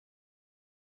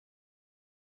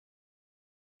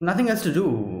 Nothing else to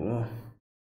do.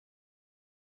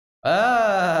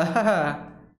 Ah.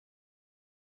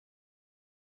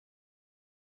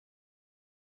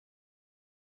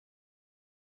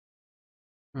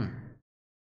 Hmm.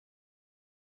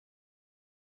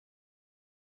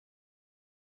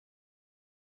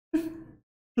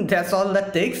 That's all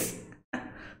that takes.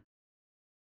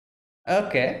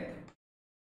 Okay.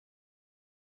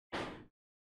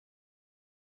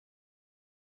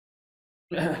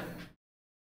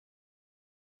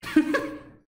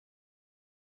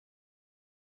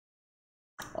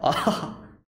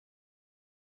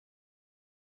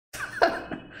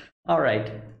 All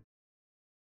right.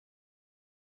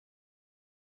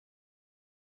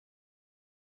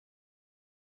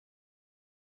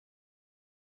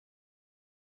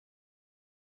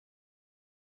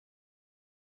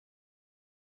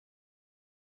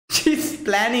 She's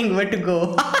planning where to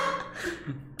go.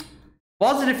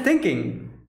 Positive thinking.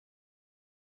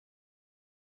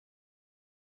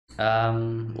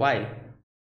 Why?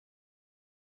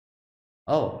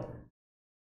 Oh.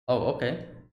 Oh, okay.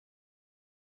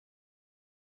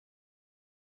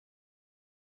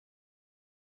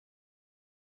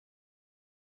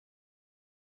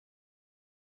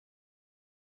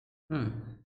 Hmm.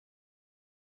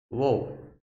 Whoa.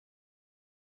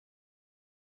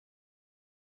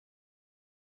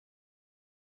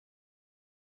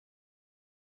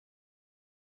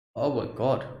 Oh my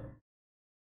god.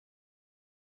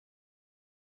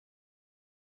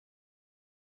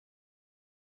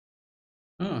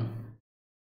 Hmm.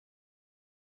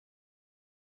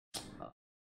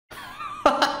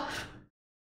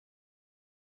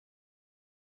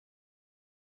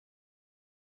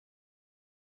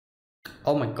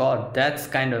 Oh my god, that's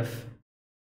kind of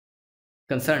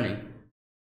concerning.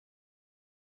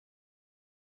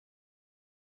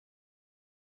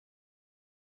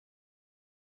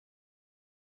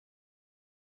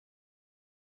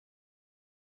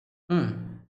 Hmm.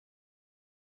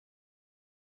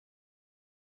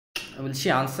 Will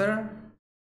she answer?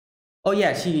 Oh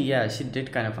yeah, she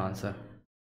did kind of answer.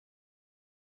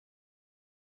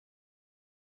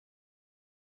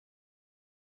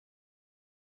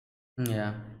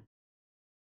 Yeah.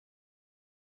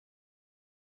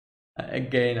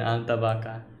 Again,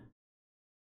 Antabaka.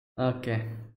 Okay.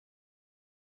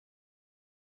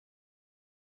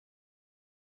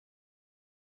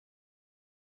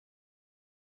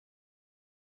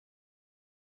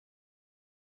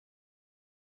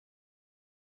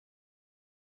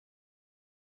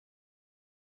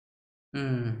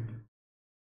 Hmm.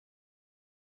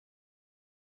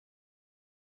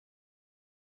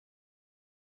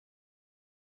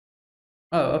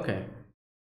 Oh, okay.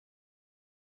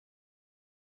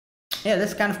 Yeah,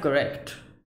 that's kind of correct.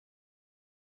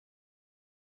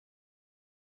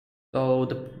 So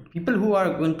the people who are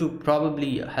going to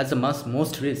probably has the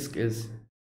most risk is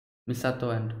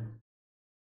Misato and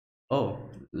oh,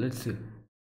 let's see.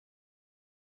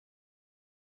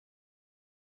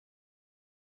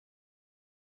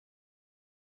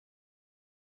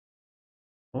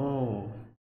 Oh,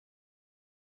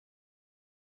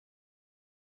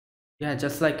 yeah,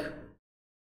 just like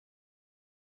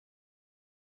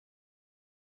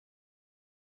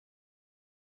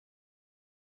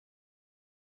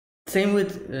same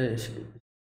with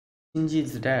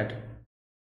Shinji's dad.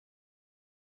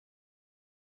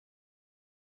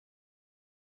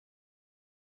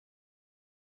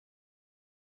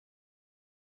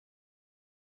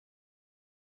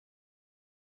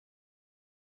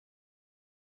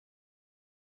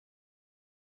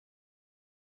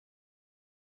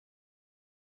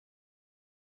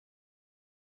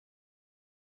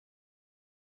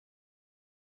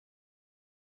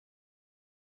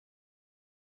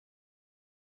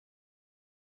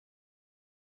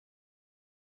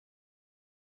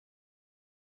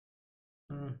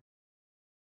 Hmm.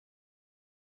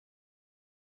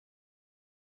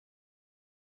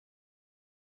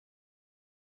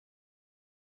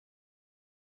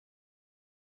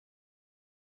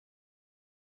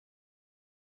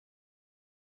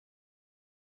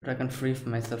 But I can free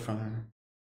myself from him.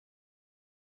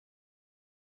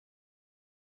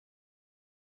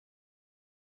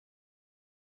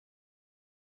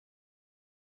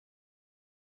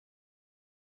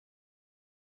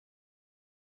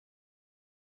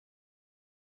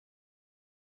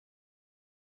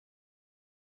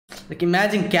 Like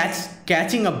imagine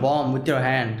catching a bomb with your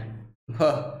hand.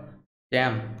 Huh.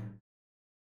 Damn.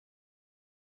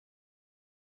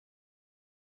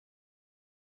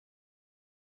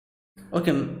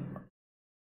 Okay.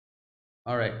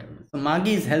 All right. So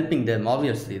Magi is helping them.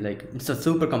 Obviously, like it's a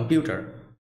supercomputer.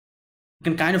 You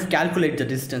can kind of calculate the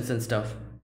distance and stuff.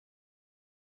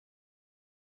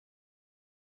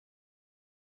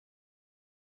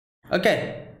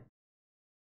 Okay.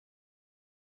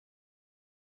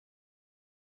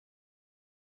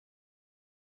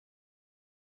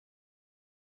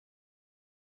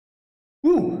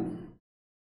 Ooh.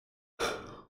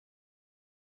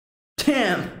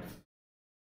 Damn.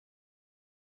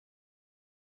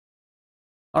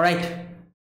 All right.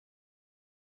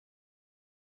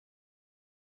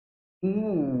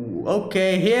 Ooh.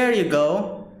 Okay. Here you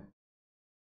go.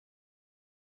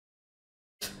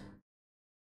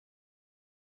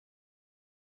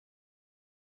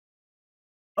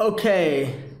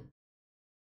 Okay.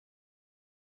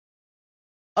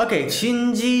 Okay.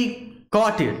 Shinji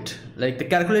got it. Like the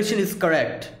calculation is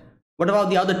correct. What about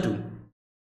the other two?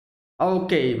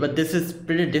 Okay, but this is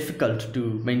pretty difficult to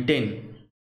maintain.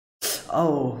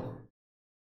 Oh.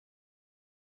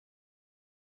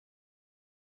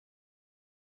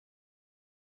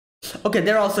 Okay,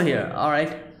 they're also here. All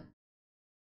right.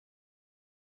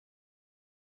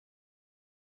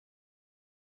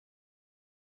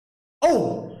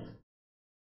 Oh.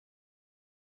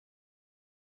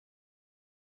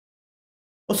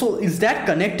 Oh, so is that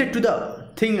connected to the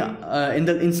thing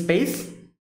in space?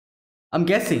 I'm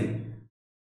guessing.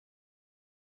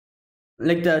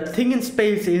 like the thing in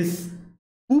space is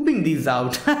pooping these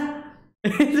out,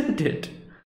 isn't it?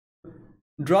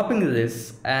 Dropping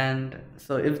this, and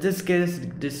so if this gets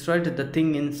destroyed, the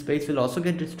thing in space will also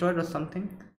get destroyed or something.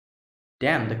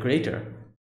 Damn, the creator.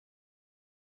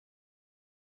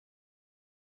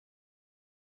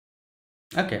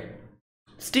 Okay,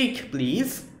 stick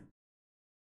please.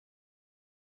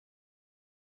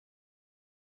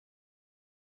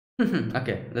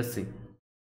 Okay, let's see.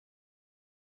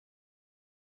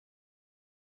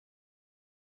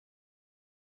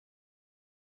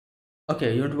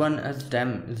 Okay, unit 1 is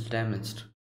damaged.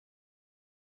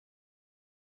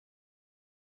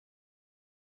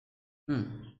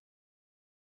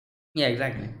 Yeah,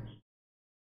 exactly.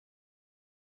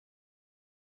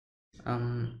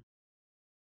 um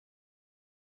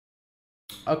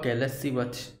okay, let's see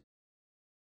what.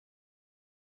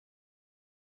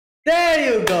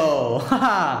 There you go.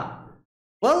 Haha.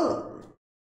 Well,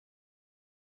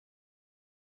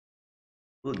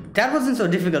 that wasn't so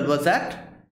difficult, was that?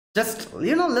 Just, a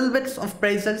little bit of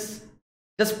praises.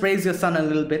 Just praise your son a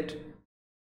little bit.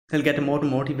 He'll get more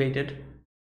motivated.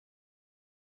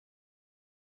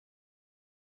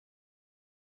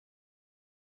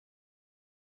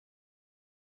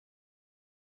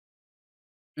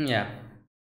 Yeah.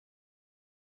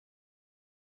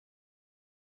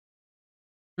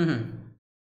 Mm-hmm.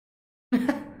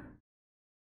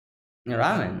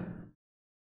 Ramen.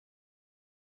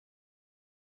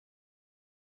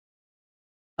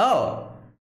 Oh.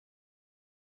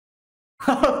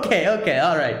 Okay, okay,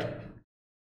 all right.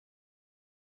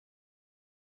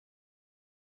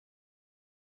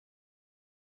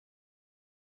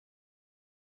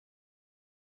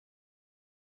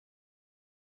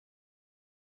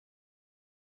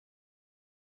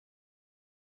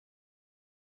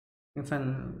 If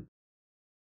an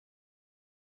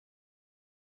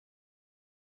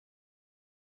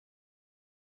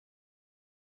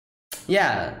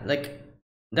Yeah, like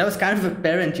that was kind of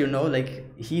apparent,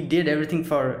 like he did everything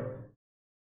for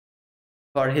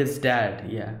his dad,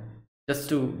 yeah, just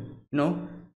to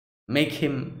make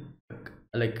him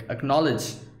like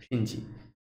acknowledge Shinji.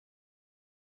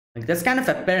 Like that's kind of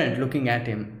apparent looking at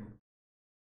him.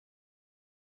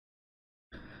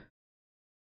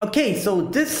 Okay, so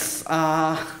this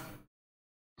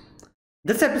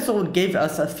episode gave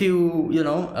us a few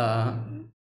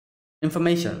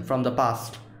information from the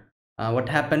past. What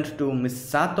happened to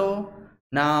Misato.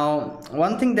 Now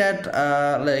one thing that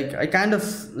like I kind of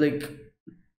like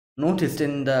noticed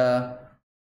in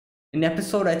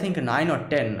episode, I think 9 or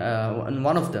 10, in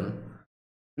one of them,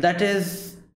 that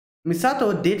is,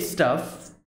 Misato did stuff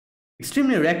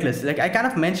extremely reckless. Like I kind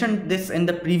of mentioned this in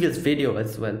the previous video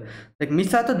as well. Like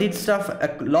Misato did stuff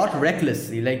a lot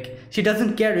recklessly. Like she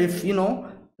doesn't care if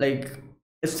like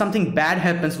if something bad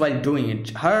happens while doing it.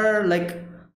 Her like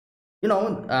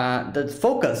the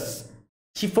focus,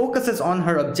 she focuses on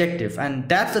her objective, and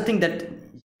that's the thing that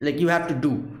like you have to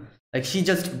do. Like she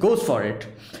just goes for it.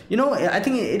 I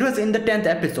think it was in the 10th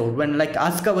episode when like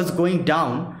Asuka was going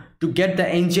down to get the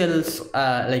angels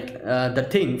the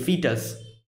thing fetus.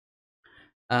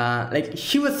 Like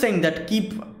she was saying that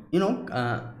keep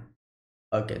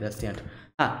okay, that's the end.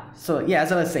 So yeah,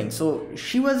 as I was saying, so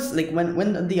she was like,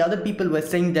 when the other people were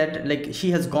saying that like she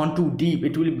has gone too deep,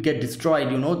 it will get destroyed,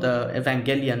 the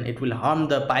Evangelion, it will harm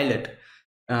the pilot.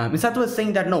 Misato was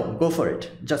saying that no, go for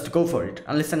it, just go for it,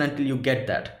 unless and until you get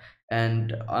that.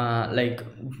 And like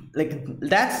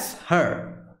that's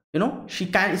her. She's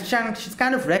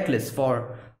kind of reckless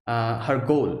for her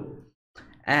goal.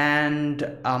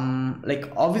 And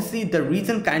like obviously the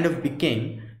reason kind of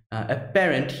became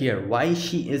apparent here why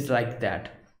she is like that.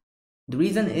 The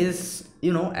reason is,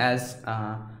 as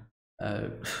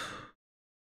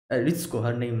Ritsuko,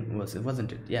 her name was,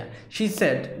 wasn't it? Yeah, she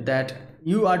said that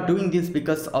you are doing this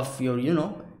because of your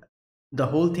the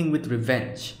whole thing with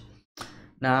revenge.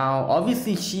 Now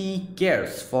obviously she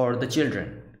cares for the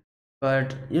children,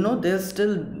 but there's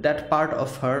still that part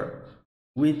of her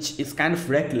which is kind of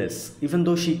reckless, even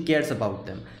though she cares about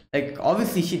them. Like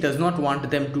obviously she does not want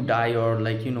them to die, or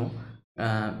like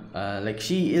like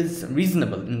she is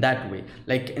reasonable in that way.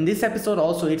 Like in this episode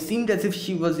also, it seemed as if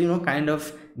she was kind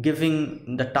of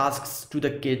giving the tasks to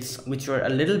the kids which were a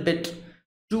little bit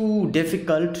too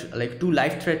difficult, like too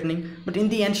life threatening. But in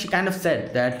the end she kind of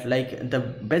said that like the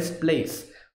best place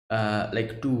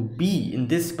like to be in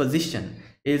this position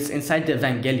is inside the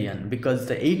Evangelion, because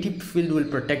the AT field will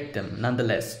protect them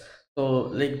nonetheless. So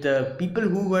like the people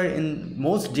who were in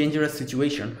most dangerous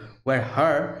situation were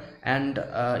her and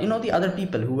the other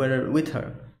people who were with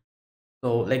her.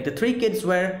 So like the three kids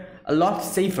were a lot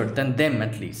safer than them,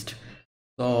 at least.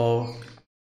 So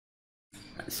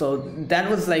So that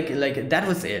was like that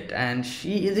was it. And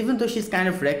she is, even though she's kind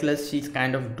of reckless, she's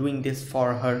kind of doing this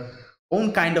for her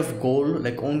own kind of goal,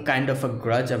 like own kind of a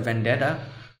grudge, a vendetta.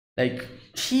 Like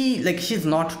she's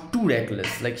not too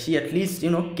reckless, like she at least,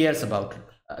 cares about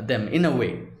them in a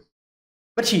way,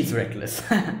 but she's reckless.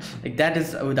 Like that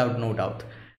is without no doubt.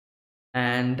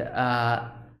 And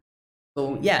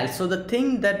so yeah, so the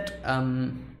thing that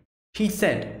she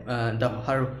said, the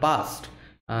her past,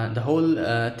 the whole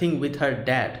thing with her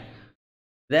dad,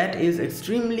 that is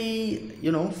extremely,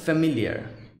 familiar,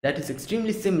 that is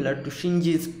extremely similar to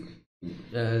Shinji's,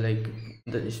 like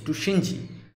to Shinji,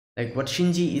 like what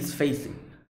Shinji is facing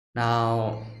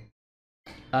now.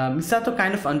 Misato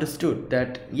kind of understood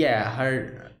that, yeah,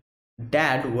 her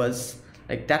dad was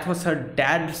like, that was her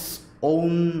dad's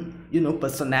own,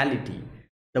 personality.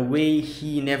 The way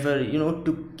he never,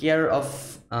 took care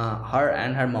of her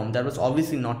and her mom, that was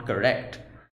obviously not correct.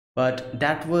 But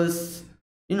that was,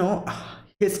 you know,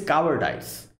 his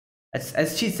cowardice.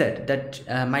 As she said, that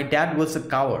my dad was a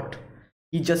coward.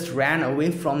 He just ran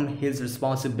away from his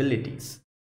responsibilities.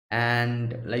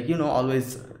 And, like,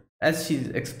 always, as she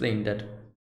explained, that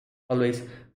always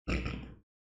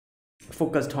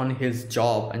focused on his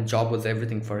job, and job was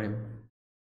everything for him.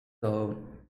 So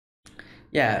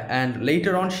yeah, and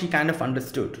later on she kind of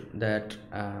understood that,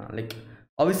 like,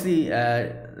 obviously,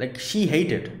 like, she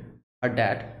hated her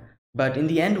dad, but in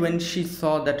the end, when she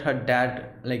saw that her dad,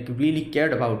 like, really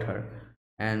cared about her,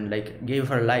 and, like, gave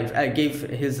her life, gave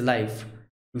his life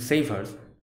to save her,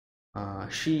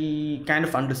 she kind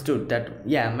of understood that,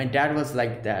 yeah, my dad was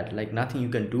like that, like, nothing you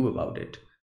can do about it,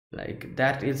 like,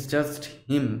 that is just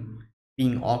him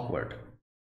being awkward.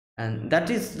 And that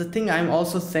is the thing I'm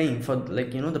also saying for,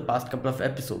 like, the past couple of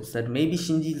episodes, that maybe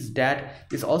Shinji's dad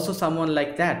is also someone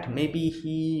like that. Maybe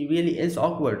he really is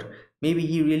awkward, maybe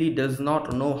he really does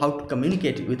not know how to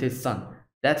communicate with his son.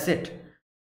 That's it.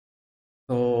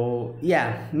 So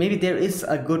yeah, maybe there is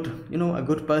a good, a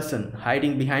good person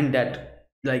hiding behind that,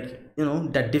 like,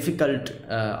 that difficult,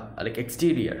 like,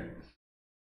 exterior.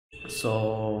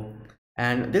 So,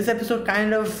 and this episode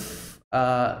kind of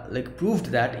like, proved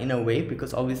that in a way,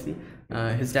 because obviously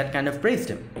his dad kind of praised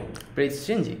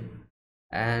Shinji.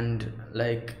 And,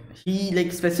 like, he,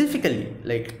 like, specifically,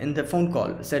 like, in the phone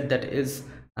call said that is,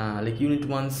 like, unit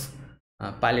 1's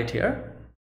pilot here.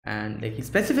 And, like, he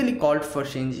specifically called for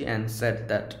Shinji and said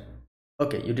that,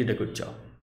 okay, you did a good job.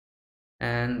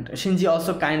 And Shinji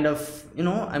also kind of,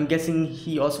 I'm guessing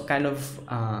he also kind of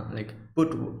like,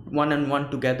 put one and one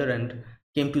together and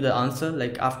came to the answer,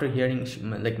 like, after hearing,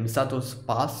 like, Misato's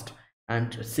past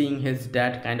and seeing his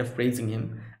dad kind of praising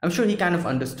him. I'm sure he kind of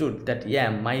understood that, yeah,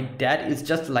 my dad is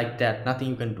just like that, nothing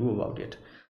you can do about it,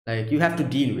 like, you have to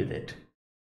deal with it.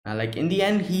 Like, in the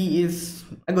end, he is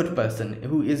a good person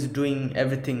who is doing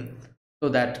everything so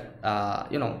that,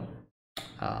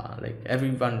 like,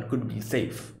 everyone could be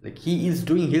safe. Like, he is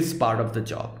doing his part of the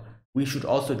job, we should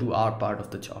also do our part of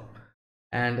the job.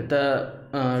 And the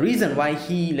reason why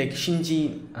he, like,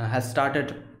 Shinji, has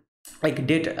started, like,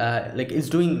 did like, is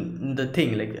doing the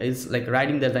thing, like, is, like,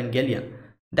 riding the Evangelion,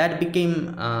 that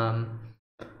became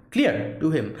clear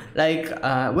to him. Like,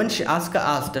 when Asuka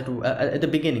asked that, at the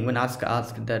beginning, when Asuka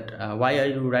asked that, why are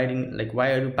you riding, like,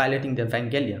 why are you piloting the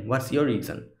Evangelion, what's your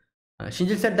reason,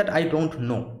 Shinji said that, I don't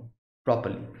know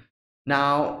properly.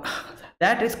 Now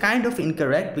that is kind of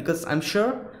incorrect, because I'm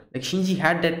sure, like, Shinji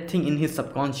had that thing in his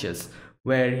subconscious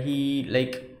where he,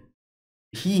 like,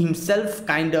 he himself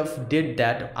kind of did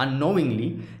that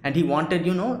unknowingly, and he wanted,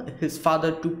 his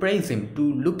father to praise him, to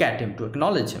look at him, to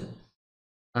acknowledge him,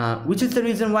 which is the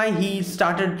reason why he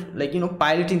started, like,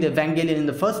 piloting the Evangelion in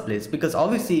the first place. Because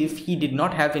obviously, if he did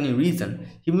not have any reason,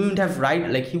 he wouldn't have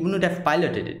he wouldn't have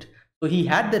piloted it. So he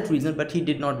had that reason, but he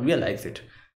did not realize it.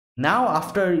 Now,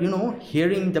 after,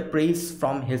 hearing the praise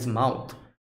from his mouth,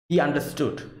 he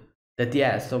understood that,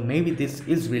 yeah, so maybe this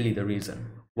is really the reason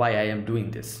why I am doing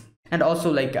this. And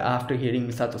also, like, after hearing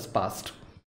Misato's past,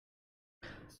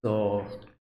 so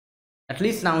at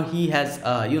least now he has,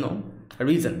 a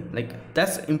reason. Like,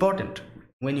 that's important.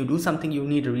 When you do something, you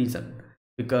need a reason.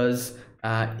 Because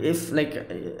if, like,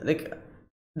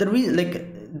 the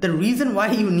reason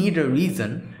why you need a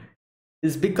reason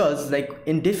is because, like,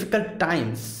 in difficult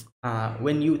times,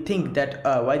 when you think that,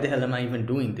 why the hell am I even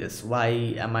doing this, why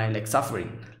am I, like,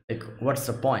 suffering, like, what's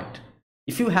the point,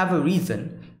 if you have a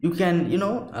reason, you can,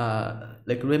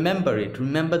 like,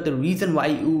 remember the reason why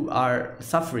you are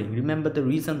suffering, remember the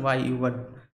reason why you were,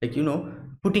 like,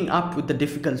 putting up with the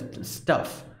difficult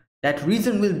stuff. That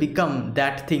reason will become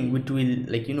that thing which will,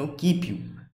 like, keep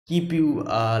you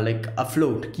like,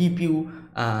 afloat, keep you,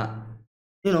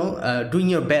 doing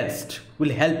your best,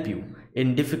 will help you.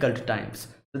 in difficult times.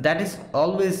 So that is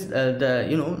always the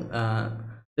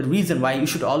reason why you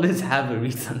should always have a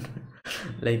reason.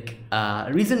 Like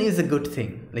reason is a good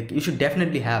thing. Like you should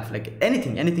definitely have, like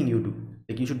anything you do,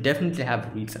 like you should definitely have a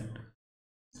reason,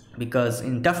 because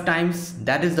in tough times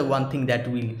that is the one thing that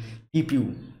will keep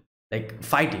you like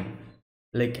fighting,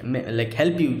 like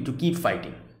help you to keep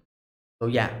fighting. So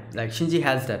yeah, like Shinji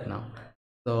has that now.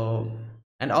 So,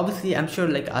 and obviously I'm sure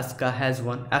like Asuka has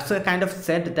one. Asuka kind of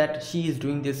said that she is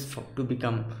doing this to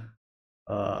become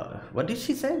what did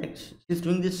she say, like she's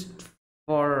doing this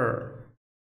for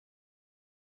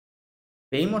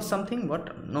fame or something.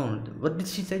 What, no, what did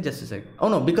she say? Just a sec. Oh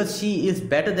no, because she is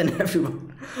better than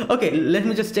everyone. Okay, let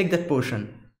me just take that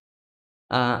portion.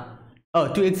 uh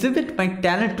oh, to exhibit my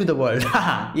talent to the world.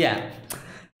 Haha, yeah.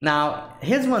 Now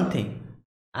here's one thing,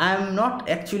 I'm not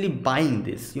actually buying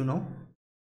this, you know.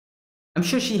 I'm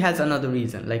sure she has another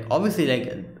reason, like obviously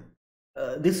like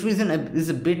this reason is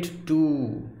a bit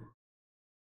too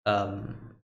um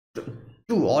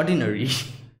too ordinary.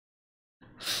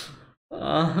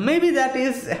 Maybe that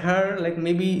is her, like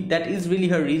maybe that is really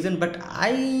her reason, but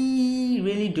I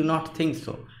really do not think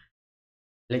so.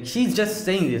 Like she's just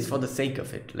saying this for the sake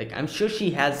of it. Like I'm sure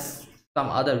she has some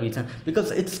other reason,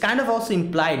 because it's kind of also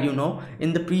implied, you know,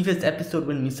 in the previous episode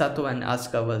when Misato and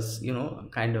Asuka was, you know,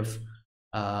 kind of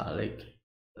uh like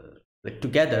like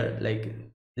together, like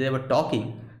they were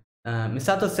talking.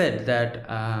 Misato said that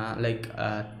like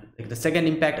the second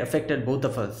impact affected both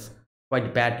of us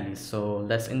quite badly, so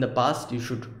that's in the past. You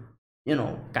should, you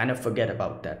know, kind of forget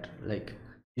about that. Like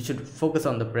you should focus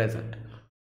on the present.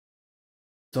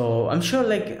 So I'm sure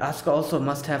like Asuka also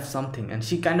must have something, and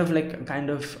she kind of like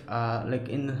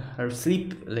in her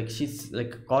sleep, like she's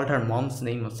like called her mom's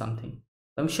name or something.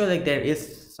 So I'm sure like there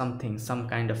is something, some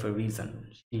kind of a reason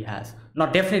she has.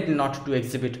 Not definitely not to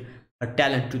exhibit her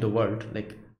talent to the world.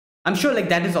 Like I'm sure like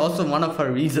that is also one of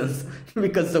her reasons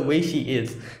because the way she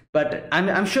is. But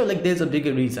I'm sure like there's a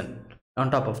bigger reason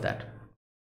on top of that.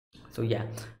 So yeah.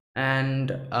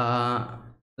 And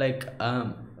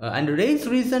and Ray's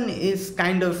reason is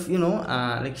kind of, you know,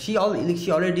 like she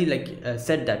already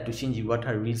said that to Shinji what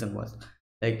her reason was.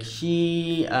 Like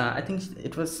she I think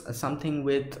it was something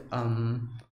with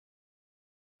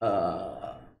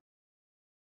uh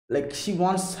like she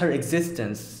wants her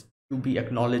existence to be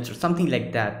acknowledged or something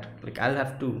like that. Like I'll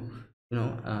have to, you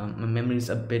know, my memory is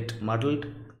a bit muddled.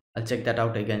 I'll check that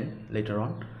out again later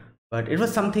on, but it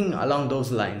was something along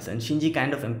those lines, and Shinji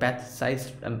kind of empath,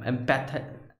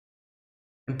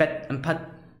 empath,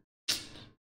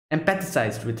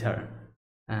 empathized with her,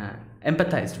 uh,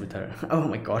 empathized with her. Oh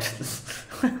my god.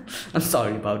 I'm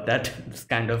sorry about that. It's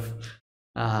kind of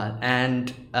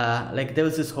and like there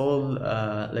was this whole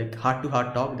like heart to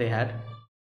heart talk they had,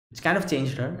 which kind of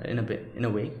changed her in a bit, in a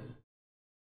way.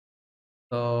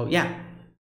 So yeah.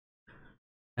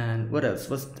 And what else?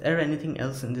 Was there anything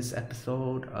else in this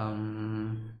episode?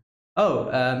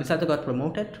 Misato got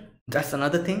promoted. That's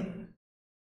another thing.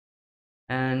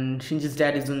 And Shinji's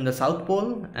dad is in the South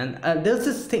Pole, and there's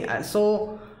this thing.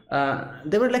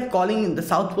 They were like calling the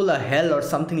South Pole a hell or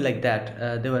something like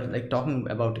that. They were like talking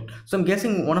about it. So I'm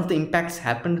guessing one of the impacts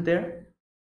happened there.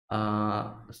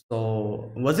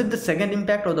 So was it the second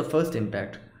impact or the first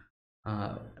impact?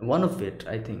 One of it,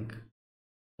 I think.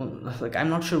 Like I'm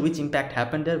not sure which impact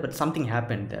happened there, but something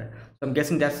happened there. So I'm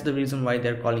guessing that's the reason why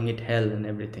they're calling it hell and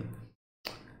everything.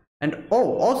 And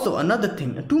oh, also another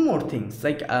thing, two more things.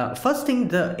 Like first thing,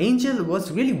 the angel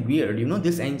was really weird, you know.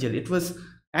 This angel, it was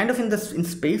kind of in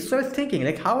space. So I was thinking,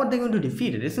 like, how are they going to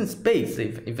defeat it? It's in space.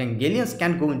 If Evangelions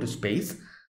can't go into space,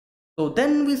 so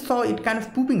then we saw it kind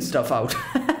of pooping stuff out.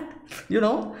 You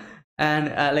know.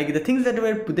 And like the things that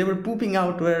they were pooping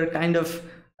out were kind of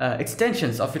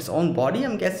extensions of its own body,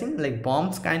 I'm guessing, like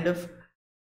bombs kind of.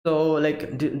 So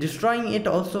like destroying it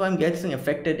also, I'm guessing,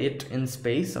 affected it in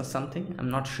space or something.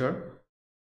 I'm not sure.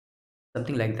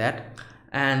 Something like that.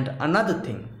 And another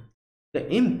thing,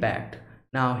 the impact.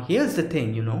 Now here's the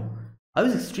thing, you know, I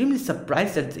was extremely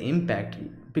surprised at the impact,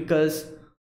 because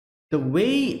the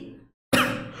way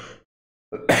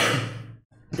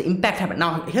the impact happened.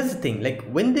 Now here's the thing, like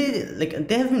when they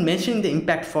have been mentioning the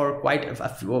impact for quite a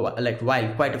few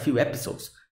quite a few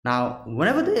episodes. Now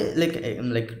whenever they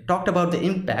like talked about the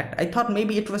impact, I thought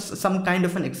maybe it was some kind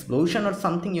of an explosion or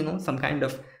something, you know, some kind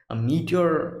of a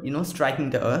meteor, you know,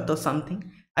 striking the earth or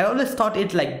something. I always thought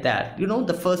it like that, you know,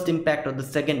 the first impact or the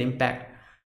second impact.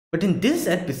 But in this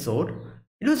episode,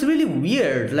 it was really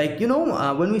weird. Like, you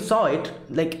know, when we saw it,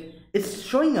 like it's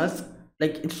showing us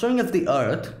the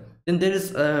earth. Then there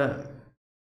is a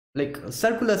like a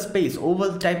circular space,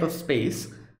 oval type of space,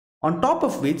 on top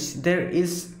of which there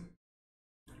is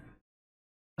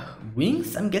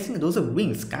wings. I'm guessing those are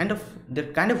wings, kind of.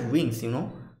 They're kind of wings, you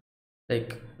know,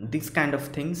 like these kind of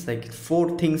things, like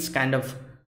four things kind of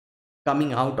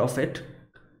coming out of it,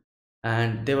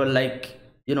 and they were like,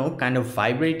 you know, kind of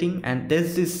vibrating, and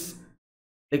there's this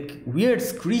like weird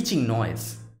screeching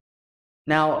noise.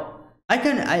 Now I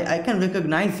can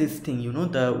recognize this thing, you know,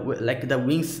 the like the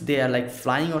wings, they are like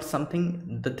flying or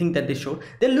something. The thing that they showed,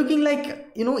 they're looking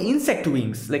like, you know, insect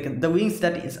wings, like the wings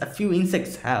that is a few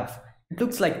insects have. It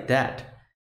looks like that.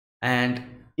 And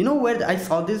you know where I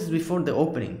saw this before the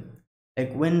opening,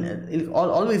 like when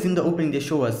always in the opening they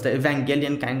show us the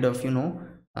Evangelion kind of, you know,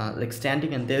 like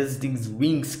standing, and there's these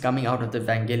wings coming out of the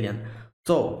Evangelion.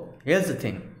 So here's the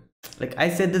thing, like I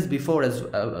said this before as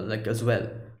like as well.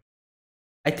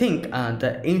 I think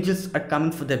the angels are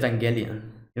coming for the Evangelion,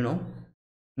 you know.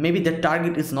 Maybe the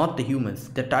target is not the humans,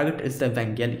 the target is the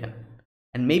Evangelion.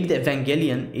 And maybe the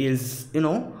Evangelion is, you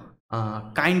know,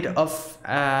 kind of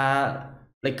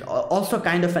like also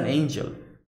kind of an angel,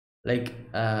 like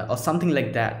or something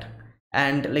like that.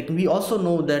 And like we also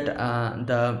know that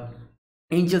the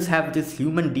angels have this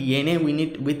human DNA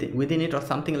within it or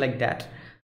something like that.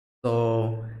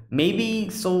 So maybe,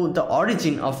 so the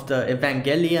origin of the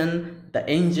Evangelion, the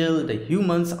angel, the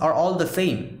humans are all the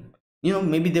same. You know,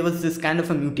 maybe there was this kind of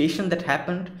a mutation that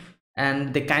happened,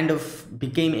 and they kind of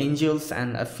became angels,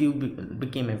 and a few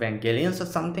became Evangelions or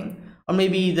something. Or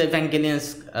maybe the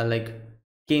Evangelions like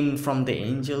came from the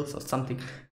angels or something.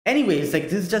 Anyways, like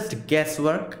this is just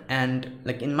guesswork, and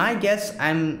like in my guess,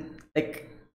 I'm like,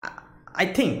 I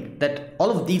think that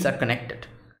all of these are connected,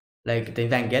 like the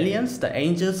Evangelions, the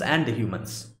angels, and the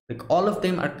humans. Like all of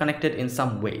them are connected in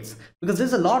some ways, because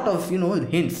there's a lot of, you know,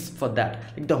 hints for that.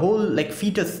 Like the whole like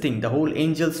fetus thing, the whole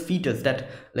angel's fetus that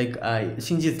like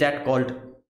Shinji's dad called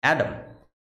Adam,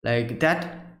 like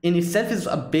that in itself is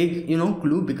a big, you know,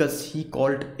 clue, because he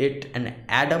called it an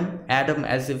Adam,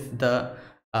 as if the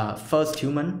first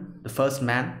human, the first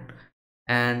man.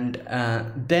 And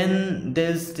then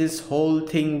there's this whole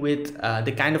thing with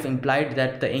they kind of implied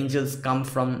that the angels come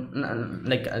from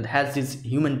like has this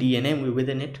human DNA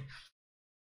within it.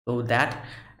 So that,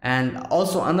 and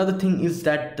also another thing is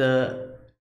that the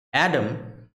Adam,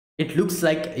 it looks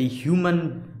like a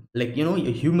human, like, you know,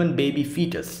 a human baby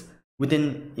fetus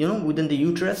within, you know, within the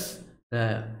uterus,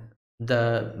 the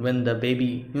when the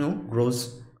baby, you know,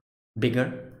 grows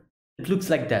bigger, it looks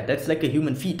like that. That's like a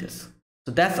human fetus.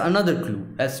 So that's another clue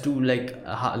as to like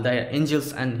how the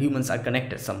angels and humans are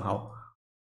connected somehow.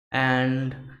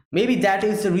 And maybe that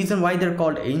is the reason why they're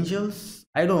called angels.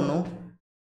 I don't know.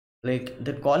 Like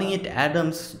they're calling it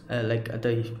Adam's, like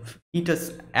the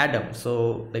fetus Adam.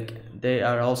 So like they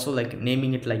are also like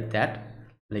naming it like that,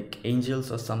 like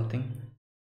angels or something.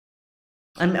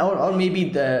 And or maybe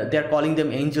they're calling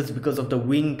them angels because of the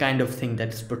wing kind of thing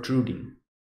that's protruding.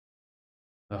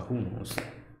 Who knows?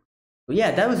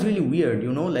 Yeah, that was really weird,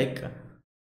 you know, like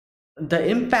the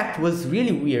impact was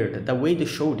really weird, the way they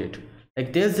showed it.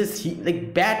 Like there's this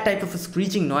like bad type of a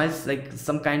screeching noise, like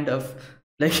some kind of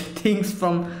like things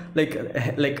from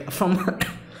like from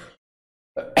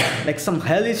like some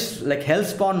hellish, like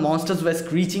hellspawn monsters were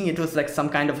screeching. It was like some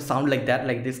kind of a sound like that,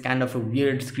 like this kind of a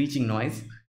weird screeching noise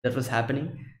that was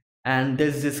happening. And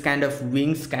there's this kind of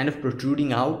wings kind of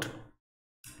protruding out.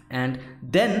 And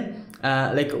then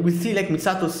like we see like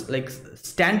Misato's like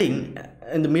standing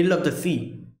in the middle of the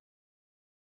sea,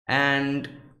 and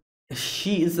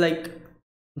she is like,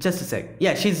 just a sec,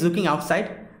 yeah, she's looking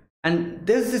outside, and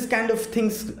there's this kind of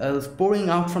things pouring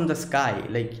out from the sky,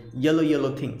 like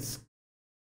yellow things.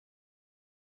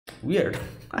 Weird.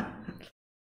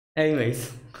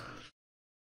 Anyways,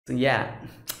 so yeah,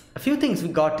 a few things we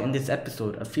got in this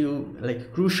episode, a few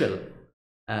like crucial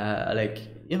like,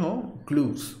 you know,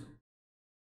 clues.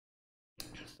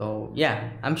 So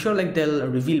yeah, I'm sure like they'll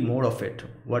reveal more of it,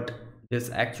 what this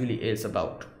actually is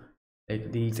about.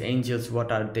 Like these angels,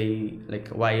 what are they, like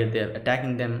why are they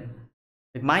attacking them?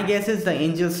 Like my guess is the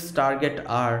angels' target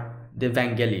are the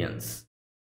Evangelions.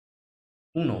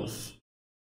 Who knows?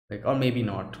 Like, or maybe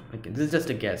not. Like this is just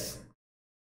a guess.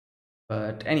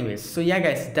 But anyways, so yeah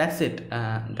guys, that's it.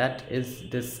 That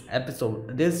is this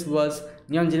episode. This was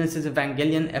Neon Genesis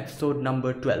Evangelion episode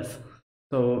number 12.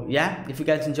 So yeah, if you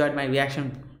guys enjoyed my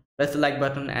reaction, press the like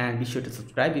button and be sure to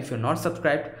subscribe. If you're not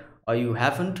subscribed or you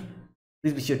haven't,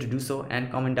 please be sure to do so,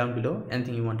 and comment down below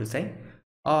anything you want to say,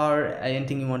 or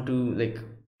anything you want to like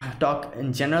talk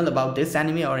in general about this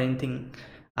anime or anything.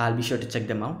 I'll be sure to check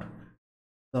them out.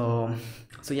 So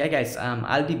yeah guys,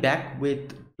 I'll be back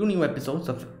with 2 new episodes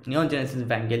of Neon Genesis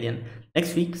Evangelion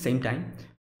next week, same time.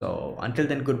 So until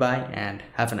then, goodbye and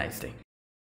have a nice day.